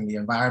leaders in the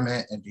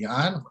environment and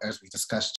beyond, as we discussed